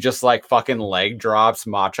sudden he just like fucking leg drops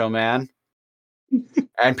Macho Man.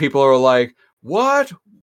 And people are like, "What?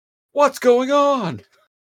 What's going on?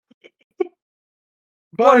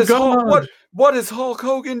 What is Hulk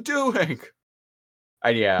Hogan doing?"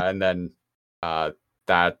 And yeah, and then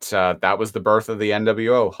that was the birth of the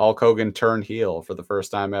NWO. Hulk Hogan turned heel for the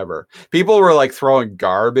first time ever. People were like throwing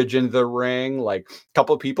garbage into the ring. Like a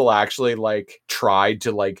couple of people actually like tried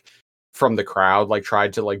to like from the crowd, like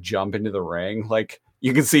tried to like jump into the ring. Like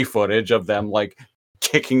you can see footage of them like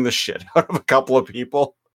kicking the shit out of a couple of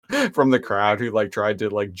people from the crowd who like tried to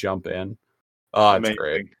like jump in. Oh, it's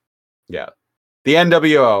great. Yeah. The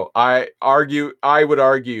NWO, I would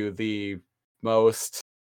argue the most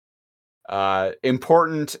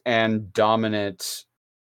important and dominant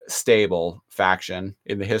stable faction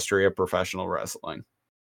in the history of professional wrestling.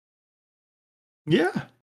 Yeah.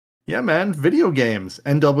 Yeah, man. Video games.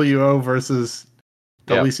 NWO versus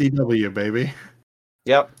WCW, baby.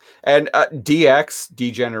 Yep. And DX,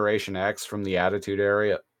 D-Generation X from the Attitude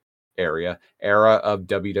Era of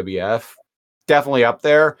WWF. Definitely up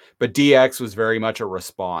there, but DX was very much a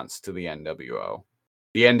response to the NWO.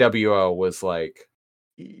 The NWO was like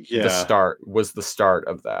the start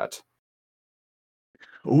of that.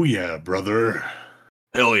 Oh yeah, brother.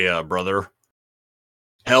 Hell yeah, brother.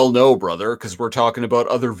 Hell no, brother, because we're talking about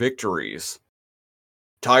other victories.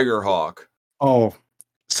 Tiger Hawk. Oh,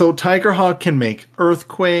 so Tiger Hawk can make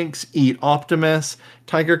earthquakes, eat Optimus.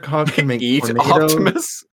 Tiger Hawk can make eat tornadoes.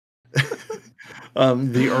 Optimus.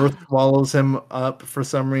 The earth swallows him up for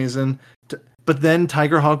some reason. But then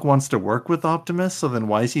Tiger Hawk wants to work with Optimus, so then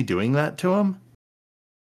why is he doing that to him?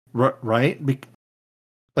 Right?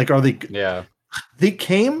 Like, are they... Yeah. They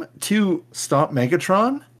came to stop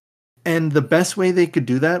Megatron, and the best way they could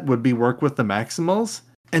do that would be work with the Maximals,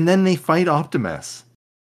 and then they fight Optimus.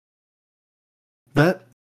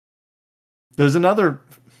 There's another...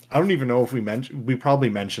 I don't even know if we probably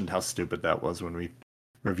mentioned how stupid that was when we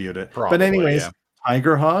reviewed it. Probably, but anyways, yeah.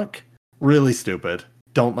 Tiger Hawk, really stupid.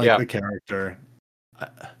 Don't like the character.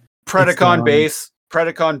 Predacon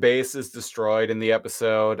base is destroyed in the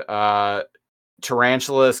episode.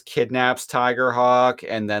 Tarantulas kidnaps Tiger Hawk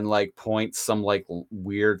and then like points some like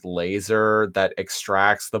weird laser that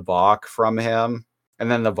extracts the Vok from him.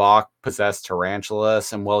 And then the Vok possess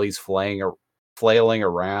Tarantulas, and while he's flailing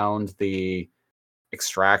around, the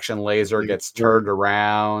extraction laser gets turned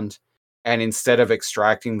around, and instead of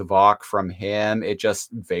extracting the Vok from him, it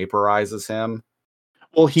just vaporizes him.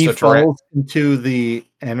 Well, he falls into the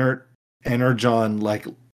Energon like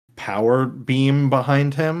power beam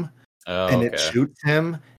behind him, and it shoots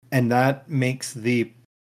him, and that makes the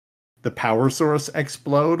power source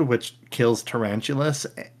explode, which kills Tarantulas,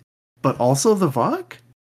 but also the Vok.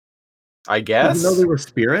 I guess. Even though they were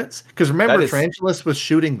spirits, because remember, Tarantulas was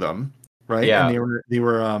shooting them, right? Yeah. And they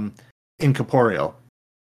were incorporeal.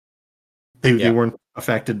 They weren't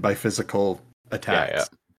affected by physical attacks.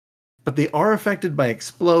 Yeah. But they are affected by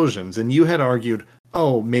explosions, and you had argued,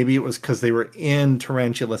 oh, maybe it was because they were in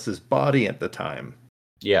Tarantulas' body at the time.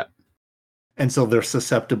 Yeah. And so they're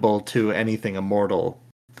susceptible to anything immortal.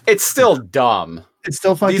 It's still dumb. It's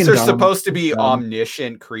still fucking dumb. These are supposed to be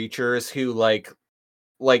omniscient creatures who like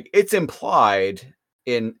it's implied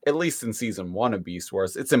in, at least in season 1 of Beast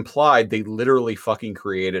Wars, it's implied they literally fucking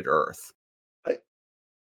created Earth.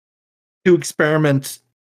 To experiment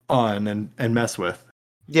on and mess with.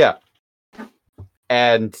 Yeah.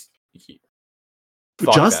 And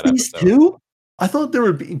just these two? I thought there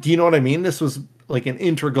would be, do you know what I mean? This was like an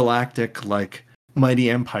intergalactic, like,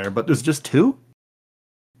 mighty empire, but there's just two?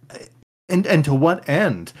 And to what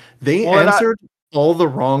end? They answered all the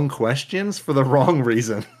wrong questions for the wrong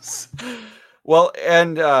reasons. Well,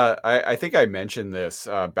 and I think I mentioned this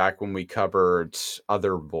back when we covered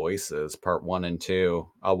Other Voices, part 1 and 2,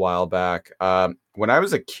 a while back. When I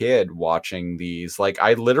was a kid watching these, like,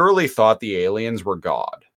 I literally thought the aliens were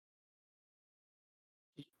God.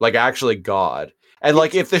 Like, actually God. And,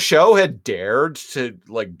 like, if the show had dared to,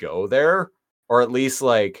 like, go there, or at least,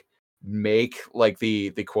 like, make, like,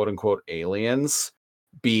 the quote-unquote aliens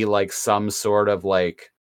be, like, some sort of,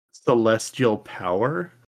 like... celestial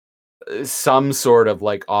power? Some sort of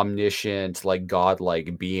like omniscient, like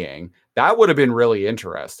godlike being, that would have been really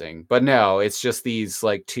interesting. But no, it's just these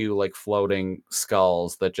like two like floating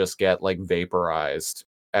skulls that just get like vaporized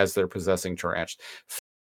as they're possessing tarantulas.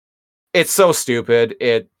 It's so stupid.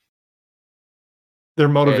 Their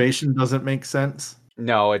motivation doesn't make sense.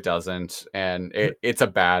 No, it doesn't, and it's a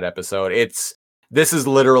bad episode. This is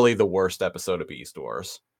literally the worst episode of Beast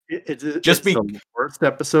Wars. Just it's the worst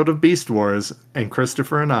episode of Beast Wars, and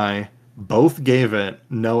Christopher and I both gave it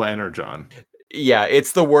no energon. Yeah,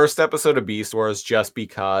 it's the worst episode of Beast Wars just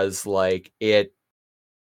because like it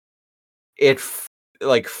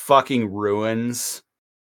like fucking ruins.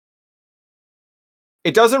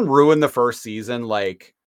 It doesn't ruin the first season,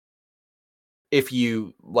 like if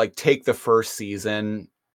you like take the first season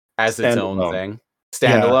as its own thing,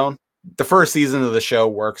 standalone. The first season of the show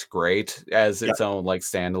works great as its own like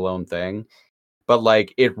standalone thing, but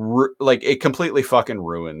like it completely fucking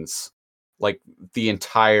ruins like the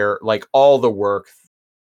entire, like all the work,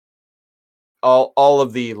 all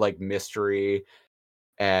of the like mystery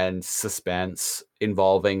and suspense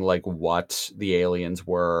involving like what the aliens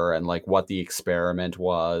were and like what the experiment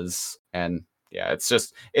was. And yeah, it's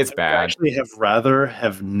bad. I actually have rather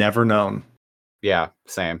have never known. Yeah,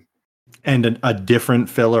 same. And a different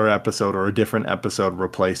filler episode or a different episode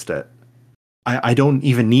replaced it. I don't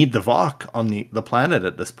even need the Vok on the planet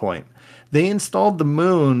at this point. They installed the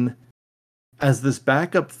moon as this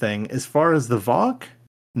backup thing. As far as the Vok,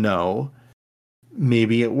 no.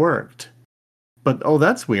 Maybe it worked. But oh,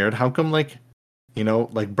 that's weird. How come like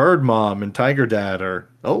Bird Mom and Tiger Dad are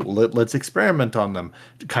let's experiment on them.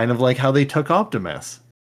 Kind of like how they took Optimus.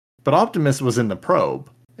 But Optimus was in the probe.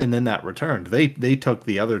 And then that returned. They took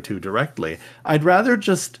the other two directly. I'd rather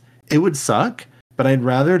just, it would suck, but I'd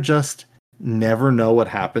rather just never know what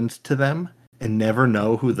happened to them and never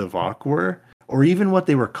know who the Vok were or even what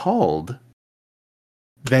they were called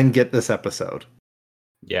than get this episode.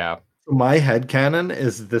 Yeah. My headcanon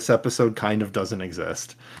is this episode kind of doesn't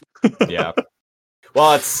exist. Yeah.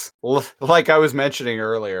 Well, it's like I was mentioning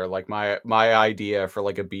earlier, like my idea for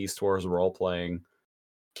like a Beast Wars role-playing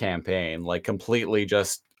campaign, like completely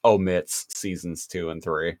just omits seasons 2 and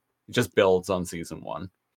 3. It just builds on season 1.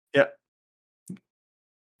 Yeah.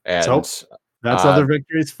 And so that's other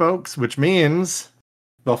victories, folks, which means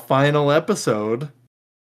the final episode.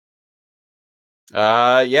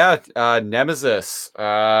 Nemesis.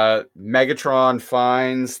 Megatron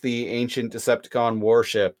finds the ancient Decepticon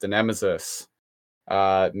warship, the Nemesis.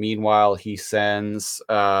 Meanwhile, he sends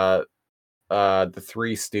the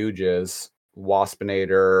Three Stooges,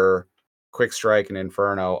 Waspinator, Quickstrike, and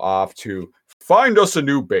Inferno off to find us a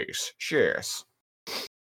new base. Cheers.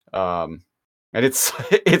 And it's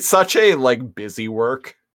such a like busy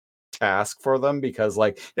work task for them because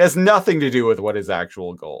like it has nothing to do with what his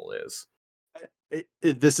actual goal is.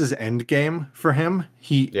 This is end game for him.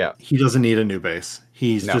 He doesn't need a new base.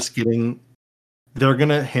 He's just getting. They're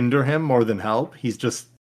gonna hinder him more than help. He's just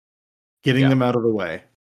getting them out of the way.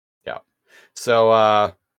 Yeah.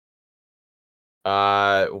 So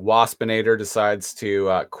Waspinator decides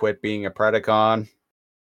to quit being a Predacon.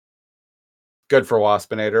 Good for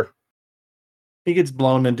Waspinator. He gets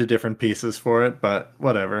blown into different pieces for it, but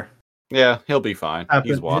whatever. Yeah, he'll be fine.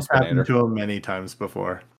 He's Waspinator. It's happened to him many times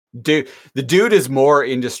before. Dude, the dude is more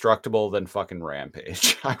indestructible than fucking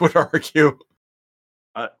Rampage, I would argue.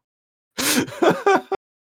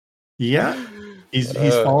 Yeah, he's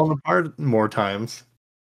fallen apart more times.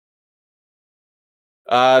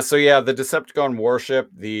 So yeah, the Decepticon warship,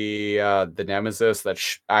 the Nemesis that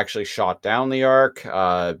actually shot down the Ark.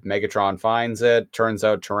 Megatron finds it. Turns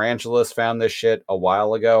out Tarantulas found this shit a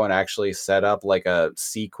while ago and actually set up like a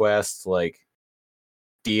Sequest, like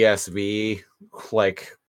DSV,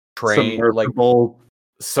 like train,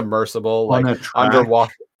 submersible, like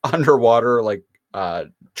underwater, like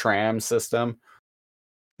tram system.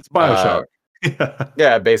 It's BioShock.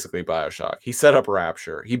 Yeah, basically BioShock. He set up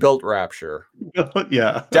Rapture. He built Rapture.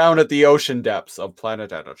 Yeah. Down at the ocean depths of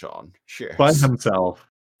Planet Energon. Cheers. By himself.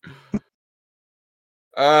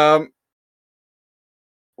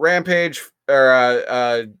 Rampage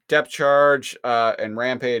or Depth Charge and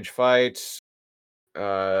Rampage fight.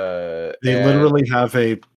 They literally have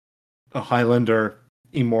a Highlander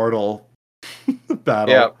immortal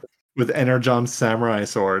battle with Energon samurai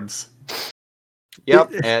swords.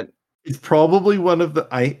 Yep, and it's probably one of the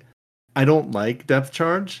I don't like Depth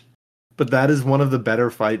Charge, but that is one of the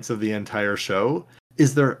better fights of the entire show.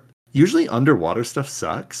 Is there usually underwater stuff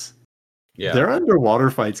sucks? Yeah. Their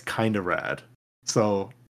underwater fights kind of rad.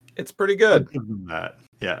 So it's pretty good. I'll give them that.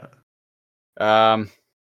 Yeah.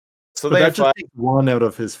 So but that just takes one out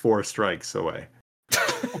of his 4 strikes away.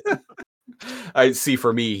 I see.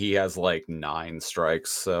 For me, he has like 9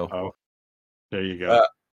 strikes. So there you go.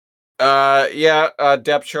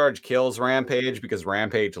 Depth Charge kills Rampage because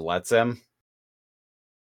Rampage lets him.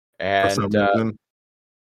 And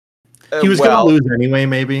he was gonna lose anyway,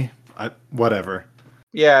 maybe. Whatever.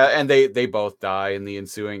 Yeah, and they both die in the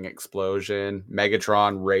ensuing explosion.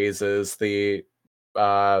 Megatron raises the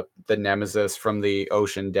the Nemesis from the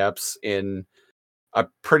ocean depths in a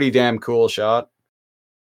pretty damn cool shot.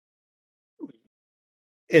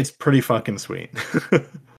 It's pretty fucking sweet.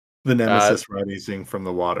 The Nemesis rising from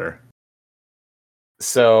the water.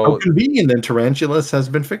 So how convenient that Tarantulas has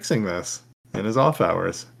been fixing this in his off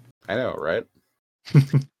hours. I know, right?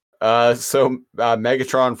 So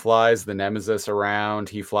Megatron flies the Nemesis around.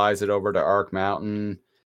 He flies it over to Arc Mountain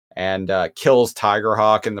and kills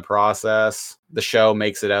Tigerhawk in the process. The show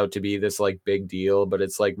makes it out to be this like big deal, but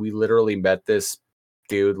it's like we literally met this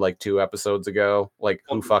dude like 2 episodes ago. Like,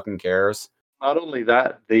 who fucking cares? Not only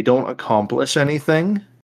that, they don't accomplish anything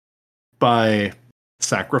by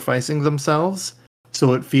sacrificing themselves,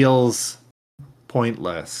 so it feels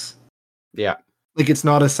pointless. Yeah. Like, it's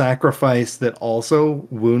not a sacrifice that also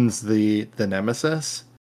wounds the Nemesis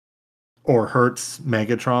or hurts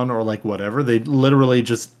Megatron or like whatever. They literally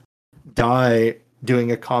just die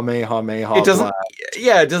doing a Kamehameha. It doesn't. blast.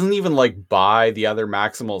 Yeah, it doesn't even like buy the other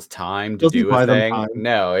Maximals time to Doesn't do buy a them thing. time.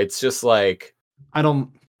 No, it's just like I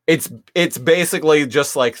don't. it's basically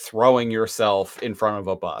just like throwing yourself in front of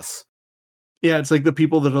a bus. Yeah, it's like the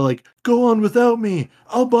people that are like, "Go on without me.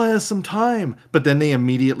 I'll buy us some time," but then they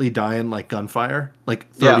immediately die in like gunfire, like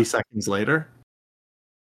 30 seconds later.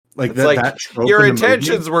 Like It's that. like, that trope your in the movie-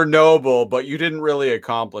 intentions were noble, but you didn't really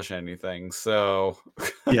accomplish anything. So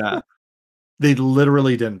Yeah, they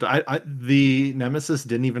literally didn't. The Nemesis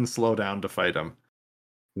didn't even slow down to fight him.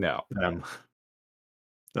 no.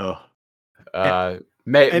 Oh, Anyway.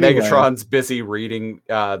 Megatron's busy reading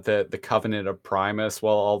the Covenant of Primus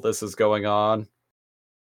while all this is going on.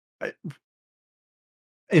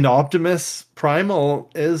 and Optimus Primal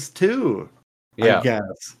is too. Yeah. I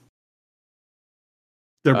guess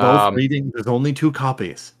they're both Um, reading. There's only 2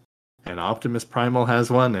 copies, and Optimus Primal has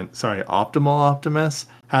one, and Optimal Optimus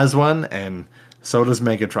has one, and so does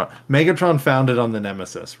Megatron. Megatron found it on the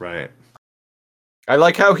Nemesis, right? I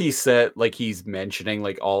like how he said, like, he's mentioning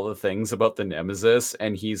like all the things about the Nemesis,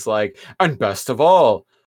 and he's like, and best of all,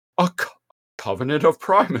 a Covenant of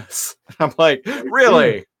Primus. I'm like,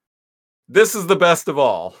 really? This is the best of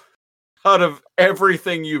all out of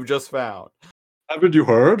everything you've just found. Haven't you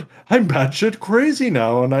heard? I'm batshit crazy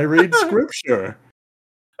now, and I read scripture.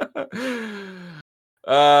 So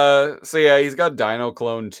yeah, he's got Dino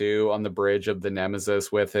Clone 2 on the bridge of the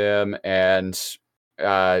Nemesis with him, and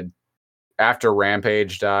after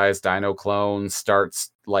Rampage dies, Dino Clone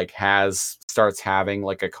starts having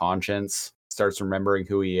like a conscience, starts remembering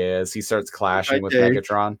who he is. He starts clashing with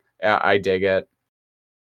Megatron. Yeah, I dig it.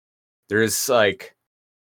 There's like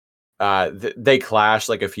they clash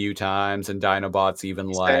like a few times, and Dinobot's even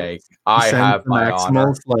like, I have my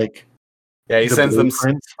honor. Like, yeah, he sends them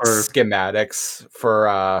blueprints for schematics for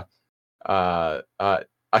a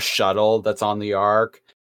shuttle that's on the Ark.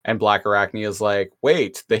 And Black Arachnia is like,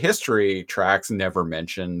 wait, the history tracks never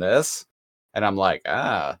mention this. And I'm like,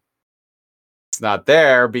 it's not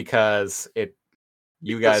there because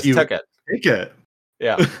you guys took it. Take it.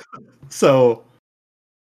 Yeah. So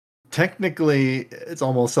technically it's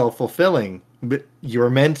almost self-fulfilling, but you're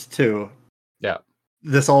meant to. Yeah.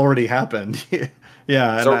 This already happened.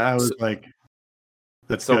 Yeah, and So- I was like,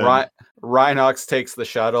 that's So good. Rhinox takes the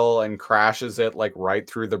shuttle and crashes it like right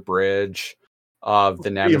through the bridge of the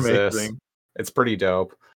Pretty Nemesis. amazing. It's pretty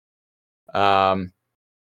dope. And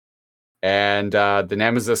the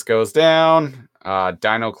Nemesis goes down.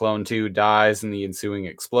 Dino Clone 2 dies in the ensuing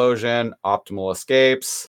explosion. Optimal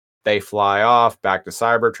escapes. They fly off back to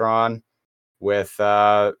Cybertron with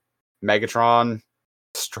Megatron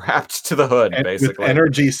strapped to the hood, And basically. with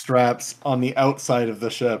energy straps on the outside of the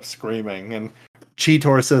ship screaming, and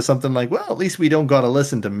Cheetor says something like, well, at least we don't gotta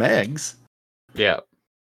listen to Megs. Yeah.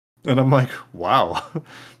 And I'm like, wow.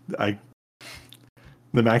 The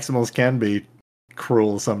Maximals can be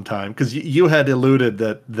cruel sometime, because you had alluded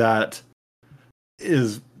that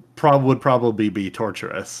would probably be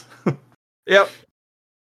torturous. Yep.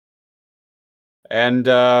 And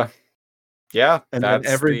yeah, And then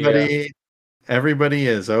everybody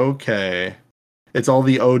is okay. It's all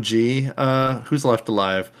the OG who's left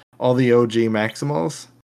alive, all the OG Maximals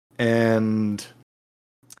and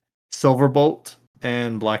Silverbolt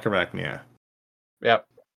and Black Arachnia. Yep.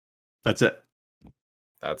 That's it.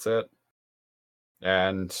 That's it.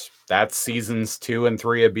 And that's seasons 2 and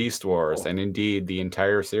 3 of Beast Wars, and indeed the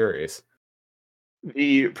entire series.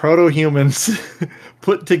 The proto-humans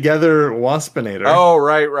put together Waspinator Oh,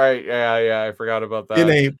 right. Yeah, I forgot about that.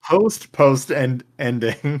 in a post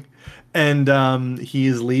ending, and he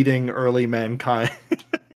is leading early mankind.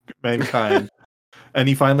 And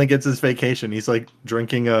he finally gets his vacation. He's like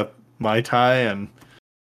drinking a Mai Tai, and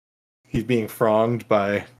he's being fronged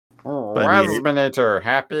by yeah. Rasminator,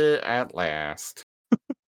 happy at last.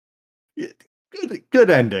 Good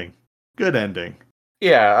ending. Good ending.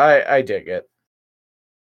 Yeah, I dig it.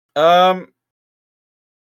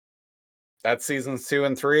 That's seasons 2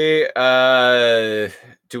 and 3.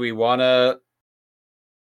 Do we want to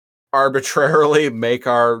arbitrarily make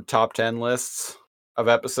our top 10 lists of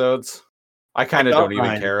episodes? I kind of don't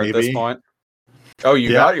even care at this point. Oh,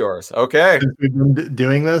 you got yours. Okay. Since we've been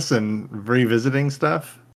doing this and revisiting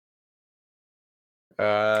stuff.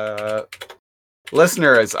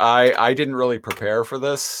 Listeners, I didn't really prepare for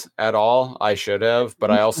this at all. I should have,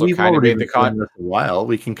 but I also kind of made the a while.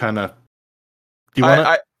 We can kind of. Do you want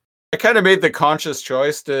to? I kind of made the conscious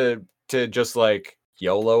choice to just like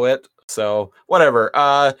YOLO it. So whatever.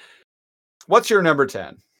 What's your number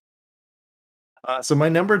 10? So my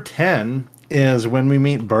number 10 is When We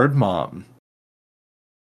Meet Bird Mom.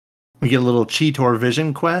 We get a little Cheetor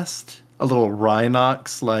vision quest, a little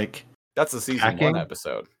Rhinox like. That's a season 1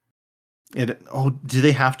 episode. Do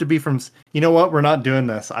they have to be from? You know what? We're not doing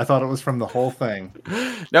this. I thought it was from the whole thing.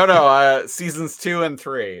 No. Seasons 2 and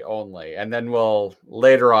 3 only, and then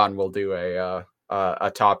later on we'll do a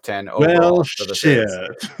top 10 overall. Well, shit.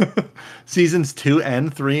 Seasons 2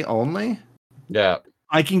 and 3 only. Yeah,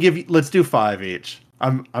 I can give you. Let's do 5 each.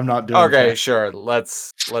 I'm not doing. Okay, 10. Sure.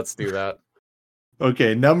 Let's do that.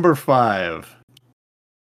 Okay, number 5.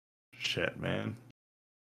 Shit, man.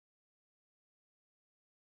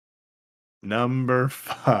 Number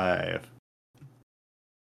 5.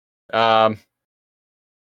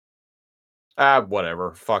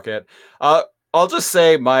 Whatever. Fuck it. I'll just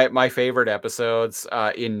say my favorite episodes,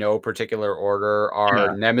 in no particular order,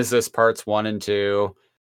 are Nemesis parts 1 and 2.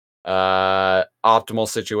 Optimal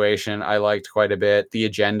Situation I liked quite a bit. The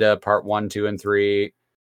Agenda part 1, 2, and 3.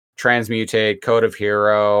 Transmutate, Code of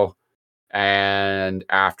Hero, and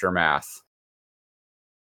Aftermath.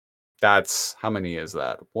 That's how many is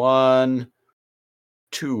that? 1,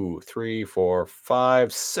 2, 3, 4,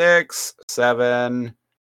 5, 6, 7,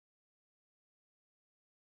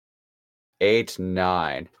 8,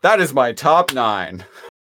 9. That is my top 9.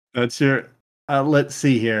 That's your. Let's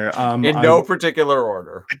see here. In no particular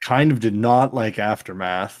order. I kind of did not like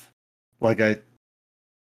Aftermath. Like I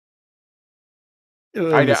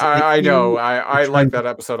know. I like that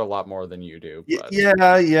episode a lot more than you do. But. Yeah.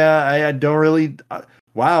 I don't really.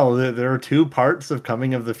 Wow, there are 2 parts of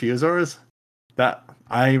Coming of the Fusors. That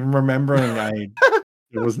I'm remembering.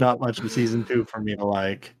 It was not much in season 2 for me to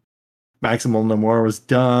like. Maximal No More was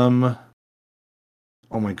dumb.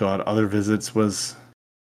 Oh my god, Other Visits was.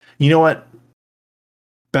 You know what?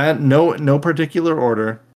 Bad. No particular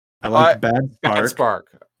order. I like Bad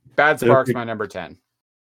Spark. Bad Spark's my number 10.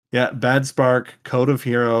 Yeah, Bad Spark, Code of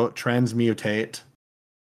Hero, Transmutate,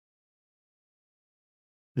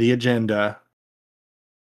 The Agenda.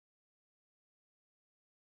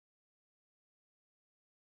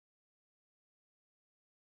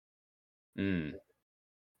 And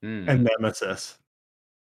Nemesis.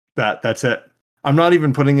 That's it. I'm not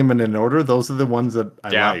even putting them in an order. Those are the ones that I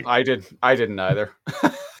like. I didn't either.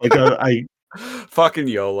 Like I fucking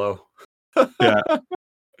YOLO. Yeah.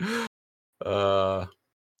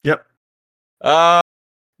 Yep.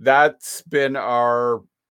 That's been our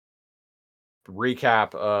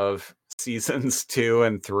recap of seasons 2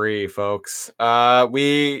 and 3, folks.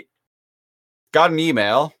 We got an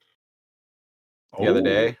email the other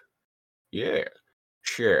day. Yeah.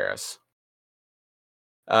 Cheers.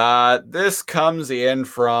 This comes in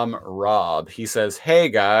from Rob. He says, "Hey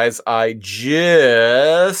guys, I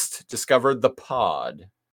just discovered the pod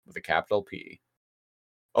with a capital P.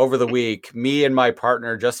 Over the week, me and my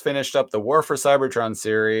partner just finished up the War for Cybertron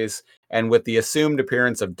series, and with the assumed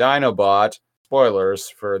appearance of Dinobot, spoilers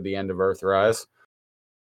for the end of Earthrise,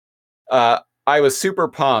 I was super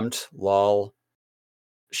pumped, lol.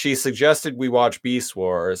 She suggested we watch Beast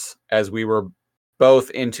Wars, as we were both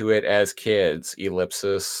into it as kids,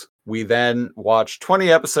 ellipsis. We then watched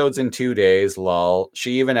 20 episodes in 2 days, lol.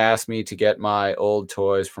 She even asked me to get my old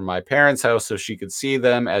toys from my parents' house so she could see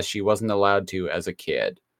them, as she wasn't allowed to as a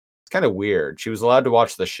kid. It's kind of weird. She was allowed to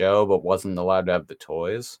watch the show, but wasn't allowed to have the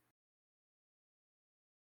toys.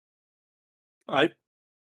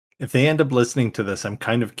 If they end up listening to this, I'm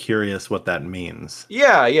kind of curious what that means.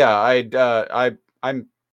 Yeah.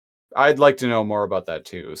 I'd like to know more about that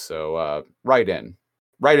too. So write in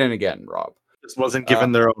again, Rob. This wasn't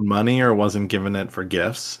given their own money, or wasn't given it for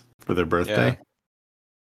gifts for their birthday.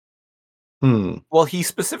 Yeah. Well, he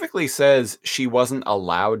specifically says she wasn't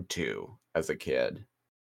allowed to as a kid.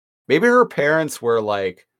 Maybe her parents were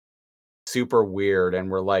like super weird and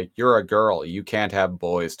were like, "You're a girl, you can't have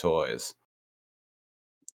boys' toys."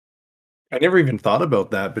 I never even thought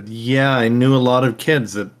about that, but yeah, I knew a lot of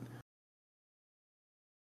kids that.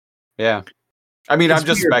 Yeah. I mean, It's I'm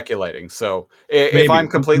just weird. speculating. So if Maybe. I'm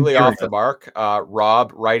completely off the curious. mark,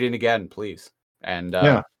 Rob, write in again, please, and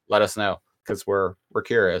Yeah. let us know, because we're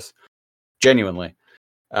curious, genuinely.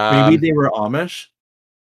 Maybe they were Amish.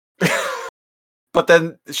 But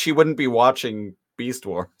then she wouldn't be watching Beast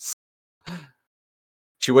Wars.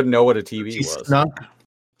 She wouldn't know what a TV She was.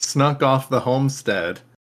 snuck off the homestead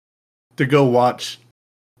to go watch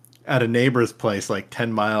at a neighbor's place like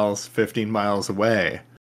 10 miles, 15 miles away.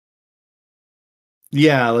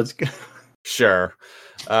 Yeah, let's go. Sure.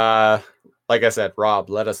 Like I said, Rob,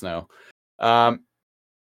 let us know.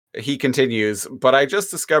 He continues, but I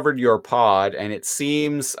just discovered your pod, and it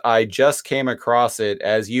seems I just came across it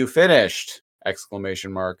as you finished! !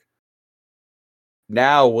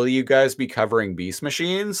 Now, will you guys be covering Beast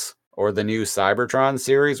Machines? Or the new Cybertron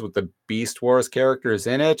series with the Beast Wars characters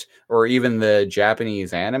in it? Or even the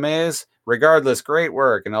Japanese animes? Regardless, great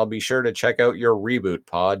work, and I'll be sure to check out your reboot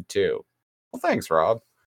pod too. Well, thanks, Rob.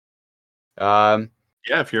 Yeah,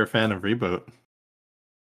 if you're a fan of Reboot.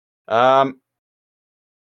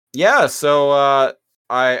 Yeah, so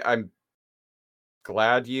I'm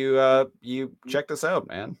glad you checked us out,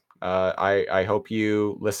 man. I hope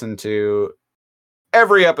you listen to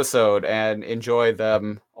every episode and enjoy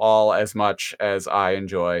them all as much as I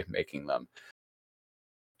enjoy making them.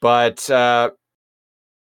 But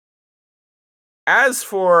as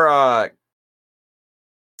for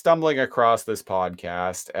stumbling across this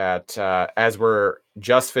podcast at as we're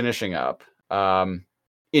just finishing up,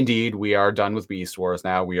 indeed, we are done with Beast Wars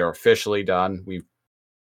now. We are officially done.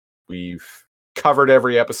 We've covered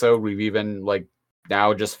every episode. We've even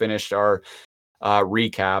now just finished our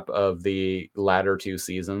recap of the latter two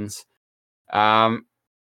seasons.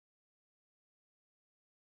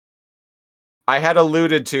 I had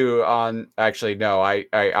alluded to I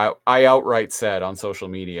outright said on social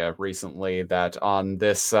media recently that on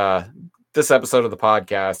this episode of the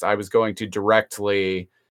podcast, I was going to directly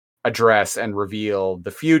address and reveal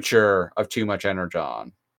the future of Too Much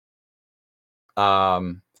Energon.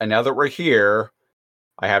 And now that we're here,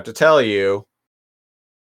 I have to tell you,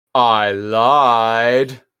 I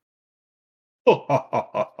lied. No,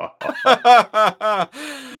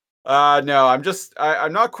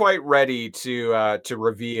 I'm not quite ready to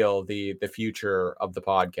reveal the future of the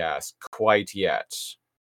podcast quite yet.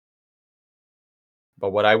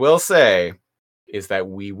 But what I will say is that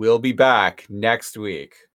we will be back next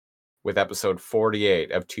week with episode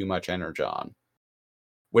 48 of Too Much Energon,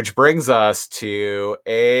 which brings us to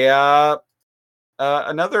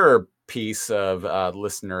another piece of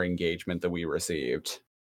listener engagement that we received.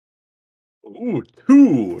 Ooh,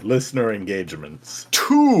 2 listener engagements.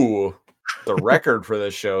 2! The record for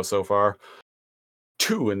this show so far.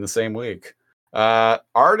 2 in the same week.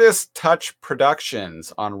 Artist Touch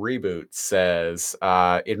Productions on Reboot says,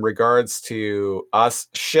 in regards to us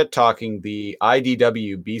shit-talking the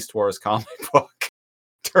IDW Beast Wars comic book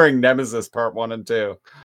during Nemesis Part 1 and 2.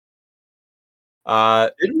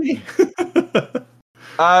 Did we?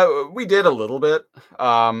 We did a little bit.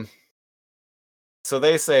 So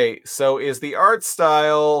they say, so is the art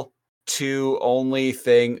style the only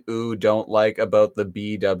thing don't like about the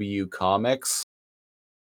BW comics?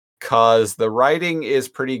 'Cause the writing is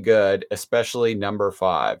pretty good, especially number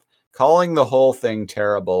 5. Calling the whole thing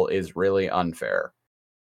terrible is really unfair.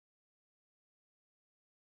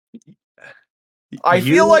 I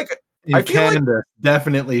feel like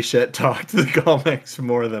definitely shit talked the comics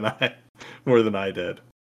more than I did.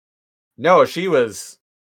 No,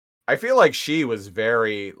 I feel like she was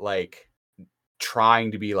very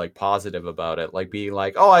trying to be positive about it, being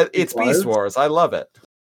it's Beast Wars, I love it.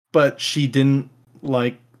 But she didn't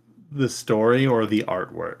like the story or the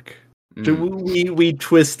artwork. We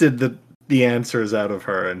twisted the answers out of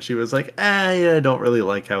her, and she was like, I don't really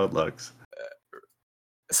like how it looks.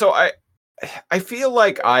 So I feel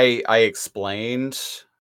like I explained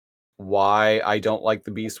why I don't like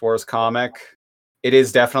the Beast Wars comic. It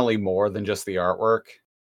is definitely more than just the artwork.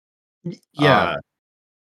 Yeah.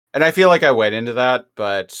 And I feel like I went into that,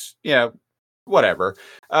 but whatever.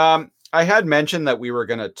 I had mentioned that we were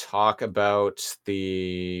going to talk about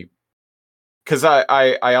because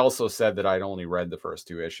I also said that I'd only read the first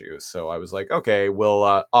 2 issues, so I was like, okay,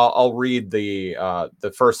 well, I'll read the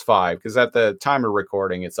first 5, because at the time of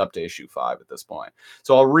recording, it's up to issue 5 at this point.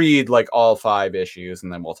 So I'll read all 5 issues,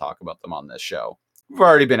 and then we'll talk about them on this show. We've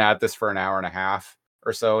already been at this for an hour and a half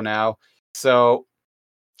or so now, so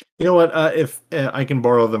you know what? If I can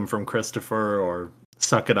borrow them from Christopher or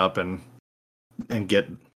suck it up and get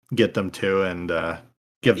them too, and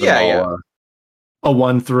give them all a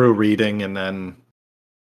one through reading and then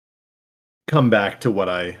come back to what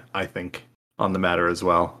I think on the matter as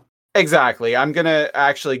well. Exactly. I'm gonna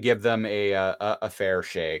actually give them a fair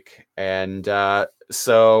shake, and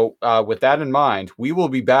so with that in mind, we will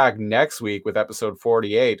be back next week with episode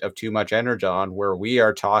 48 of Too Much Energon, where we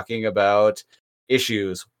are talking about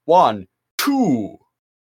issues 1, 2,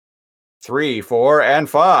 3, 4, and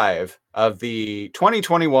 5 of the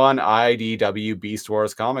 2021 IDW Beast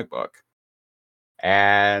Wars comic book.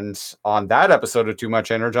 And on that episode of Too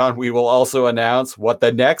Much Energon, we will also announce what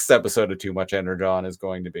the next episode of Too Much Energon is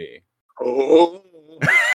going to be. Oh.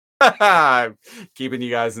 Keeping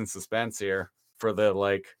you guys in suspense here for the,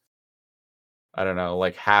 like, I don't know,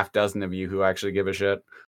 like half dozen of you who actually give a shit.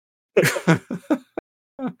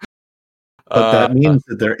 But that means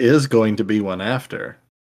that there is going to be one after.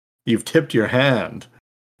 You've tipped your hand.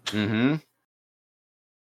 Mm-hmm.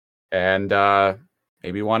 And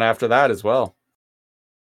maybe one after that as well.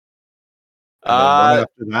 And then one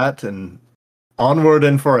after that, and onward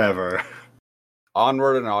and forever.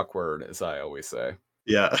 Onward and awkward, as I always say.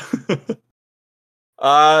 Yeah.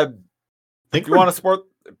 If you want to support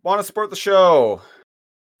the show,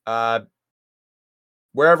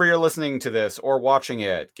 wherever you're listening to this or watching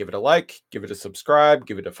it, give it a like, give it a subscribe,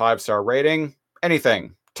 give it a 5-star rating,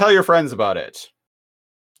 anything. Tell your friends about it.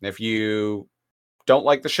 And if you don't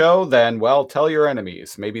like the show, then, well, tell your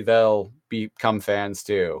enemies. Maybe they'll become fans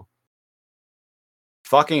too.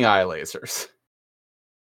 Fucking eye lasers.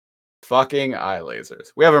 Fucking eye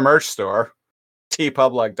lasers. We have a merch store.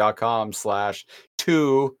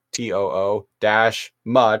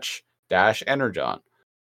 tpublic.com/2TOO-much-energon.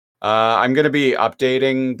 I'm going to be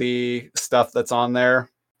updating the stuff that's on there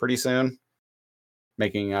pretty soon.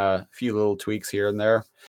 Making a few little tweaks here and there.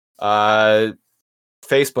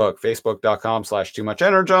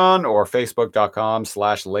 Facebook.com/too-much-energon or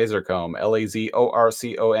Facebook.com/lasercomb,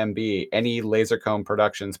 LAZORCOMB, any Lasercomb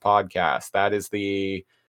Productions podcast. That is the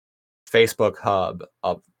Facebook hub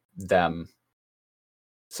of them.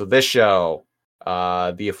 So this show,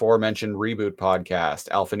 the aforementioned Reboot podcast,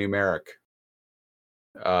 Alphanumeric,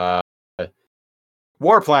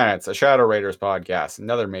 War Planets, a Shadow Raiders podcast,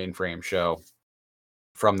 another mainframe show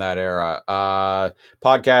from that era.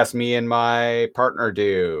 Podcast me and my partner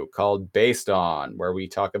do called Based On, where we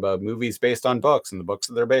talk about movies based on books and the books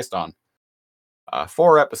that they're based on.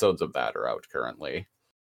 4 episodes of that are out currently.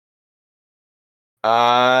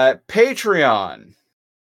 Patreon.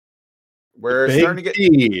 We're starting to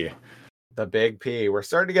get the big P. We're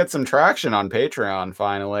starting to get some traction on Patreon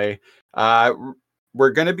finally.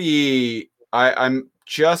 We're going to be I'm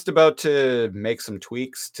just about to make some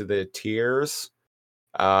tweaks to the tiers.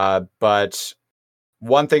 But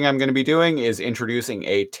one thing I'm going to be doing is introducing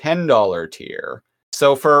a $10 tier.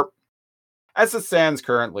 So as it stands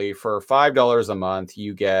currently, for $5 a month,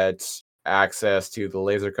 you get access to the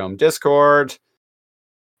Lasercomb Discord,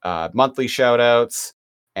 monthly shoutouts,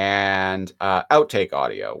 and outtake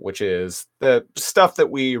audio, which is the stuff that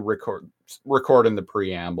we record in the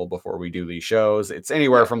preamble before we do these shows. It's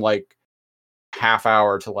anywhere from like half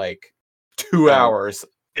hour to like 2 hours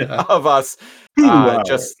of us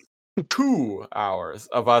just 2 hours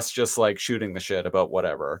of us just like shooting the shit about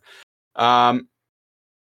whatever. The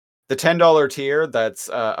 $10 tier that's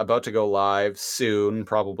about to go live soon,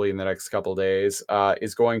 probably in the next couple days,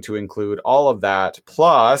 is going to include all of that,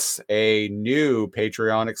 plus a new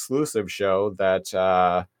Patreon exclusive show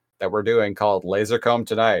that we're doing called Lasercomb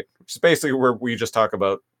Tonight, which is basically where we just talk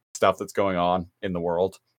about stuff that's going on in the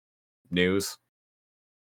world, news.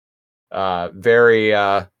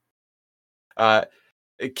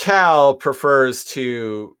 Cal prefers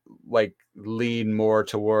to like lean more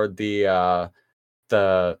toward the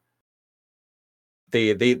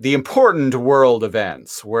important world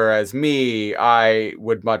events, whereas me, I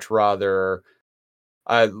would much rather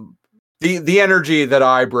the energy that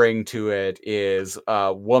I bring to it is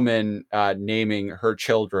a woman naming her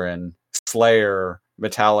children Slayer,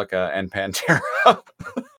 Metallica, and Pantera.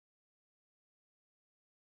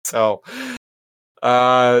 So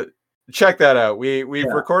check that out. We've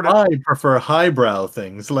recorded. I prefer highbrow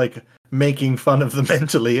things like making fun of the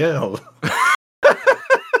mentally ill.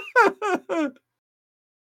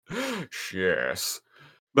 Yes.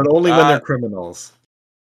 But only when they're criminals.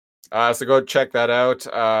 So go check that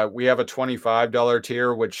out. We have a $25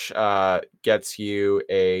 tier, which gets you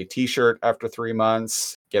a t-shirt after 3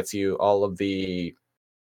 months, gets you all of the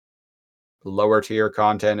lower tier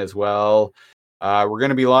content as well. We're going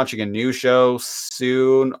to be launching a new show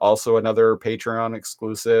soon, also another Patreon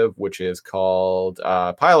exclusive, which is called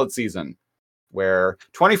Pilot Season, where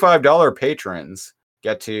 $25 patrons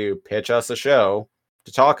get to pitch us a show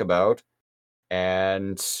to talk about,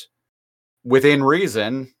 and within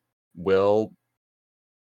reason, we'll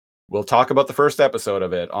talk about the first episode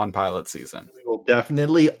of it on pilot season. We will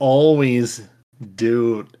definitely always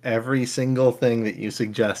do every single thing that you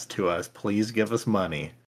suggest to us. Please give us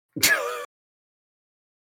money.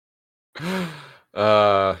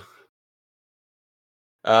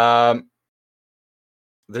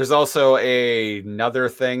 There's also another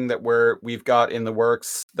thing that we've got in the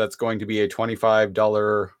works that's going to be a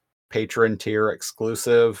 $25 patron tier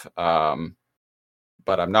exclusive.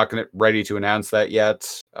 But I'm not ready to announce that yet.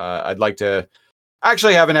 I'd like to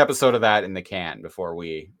actually have an episode of that in the can before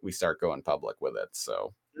we start going public with it.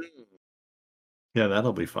 So yeah,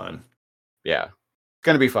 that'll be fun. Yeah, it's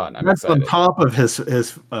gonna be fun. I'm That's excited. on top of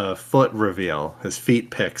his foot reveal, his feet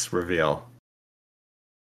pics reveal.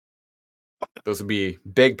 Those would be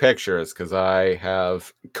big pictures because I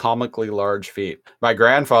have comically large feet. My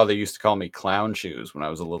grandfather used to call me clown shoes when I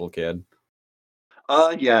was a little kid.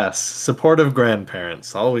 Yes, supportive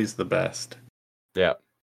grandparents, always the best. Yeah,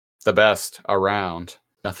 the best around.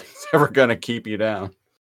 Nothing's ever gonna keep you down.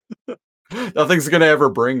 Nothing's gonna ever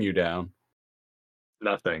bring you down.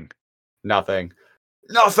 Nothing. Nothing.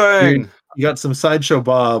 You got some Sideshow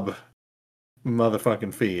Bob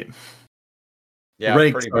motherfucking feet. Yeah,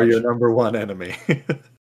 Rakes pretty are much. your number one enemy.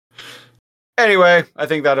 Anyway, I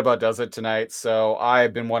think that about does it tonight. So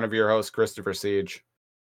I've been one of your hosts, Christopher Siege.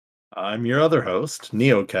 I'm your other host,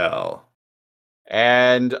 NeoCal.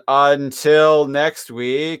 And until next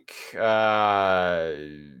week,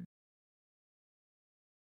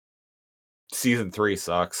 season 3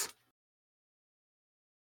 sucks.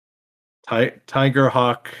 Tiger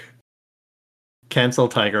Hawk. Cancel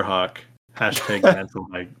Tiger Hawk. Hashtag cancel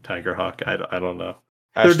Tiger Hawk. I don't know.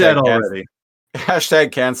 They're dead already.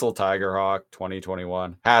 Hashtag cancel Tiger Hawk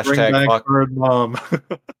 2021. Bring Hashtag back Bird Mom.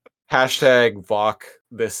 hashtag Vok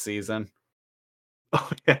this season. Oh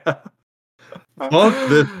yeah. Vok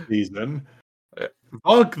this season.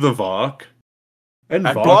 Vok the Vok. And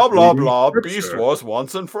Vok blah blah the blah. Scripture. Beast Wars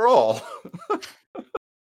once and for all.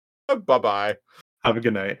 Bye bye. Have a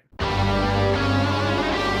good night.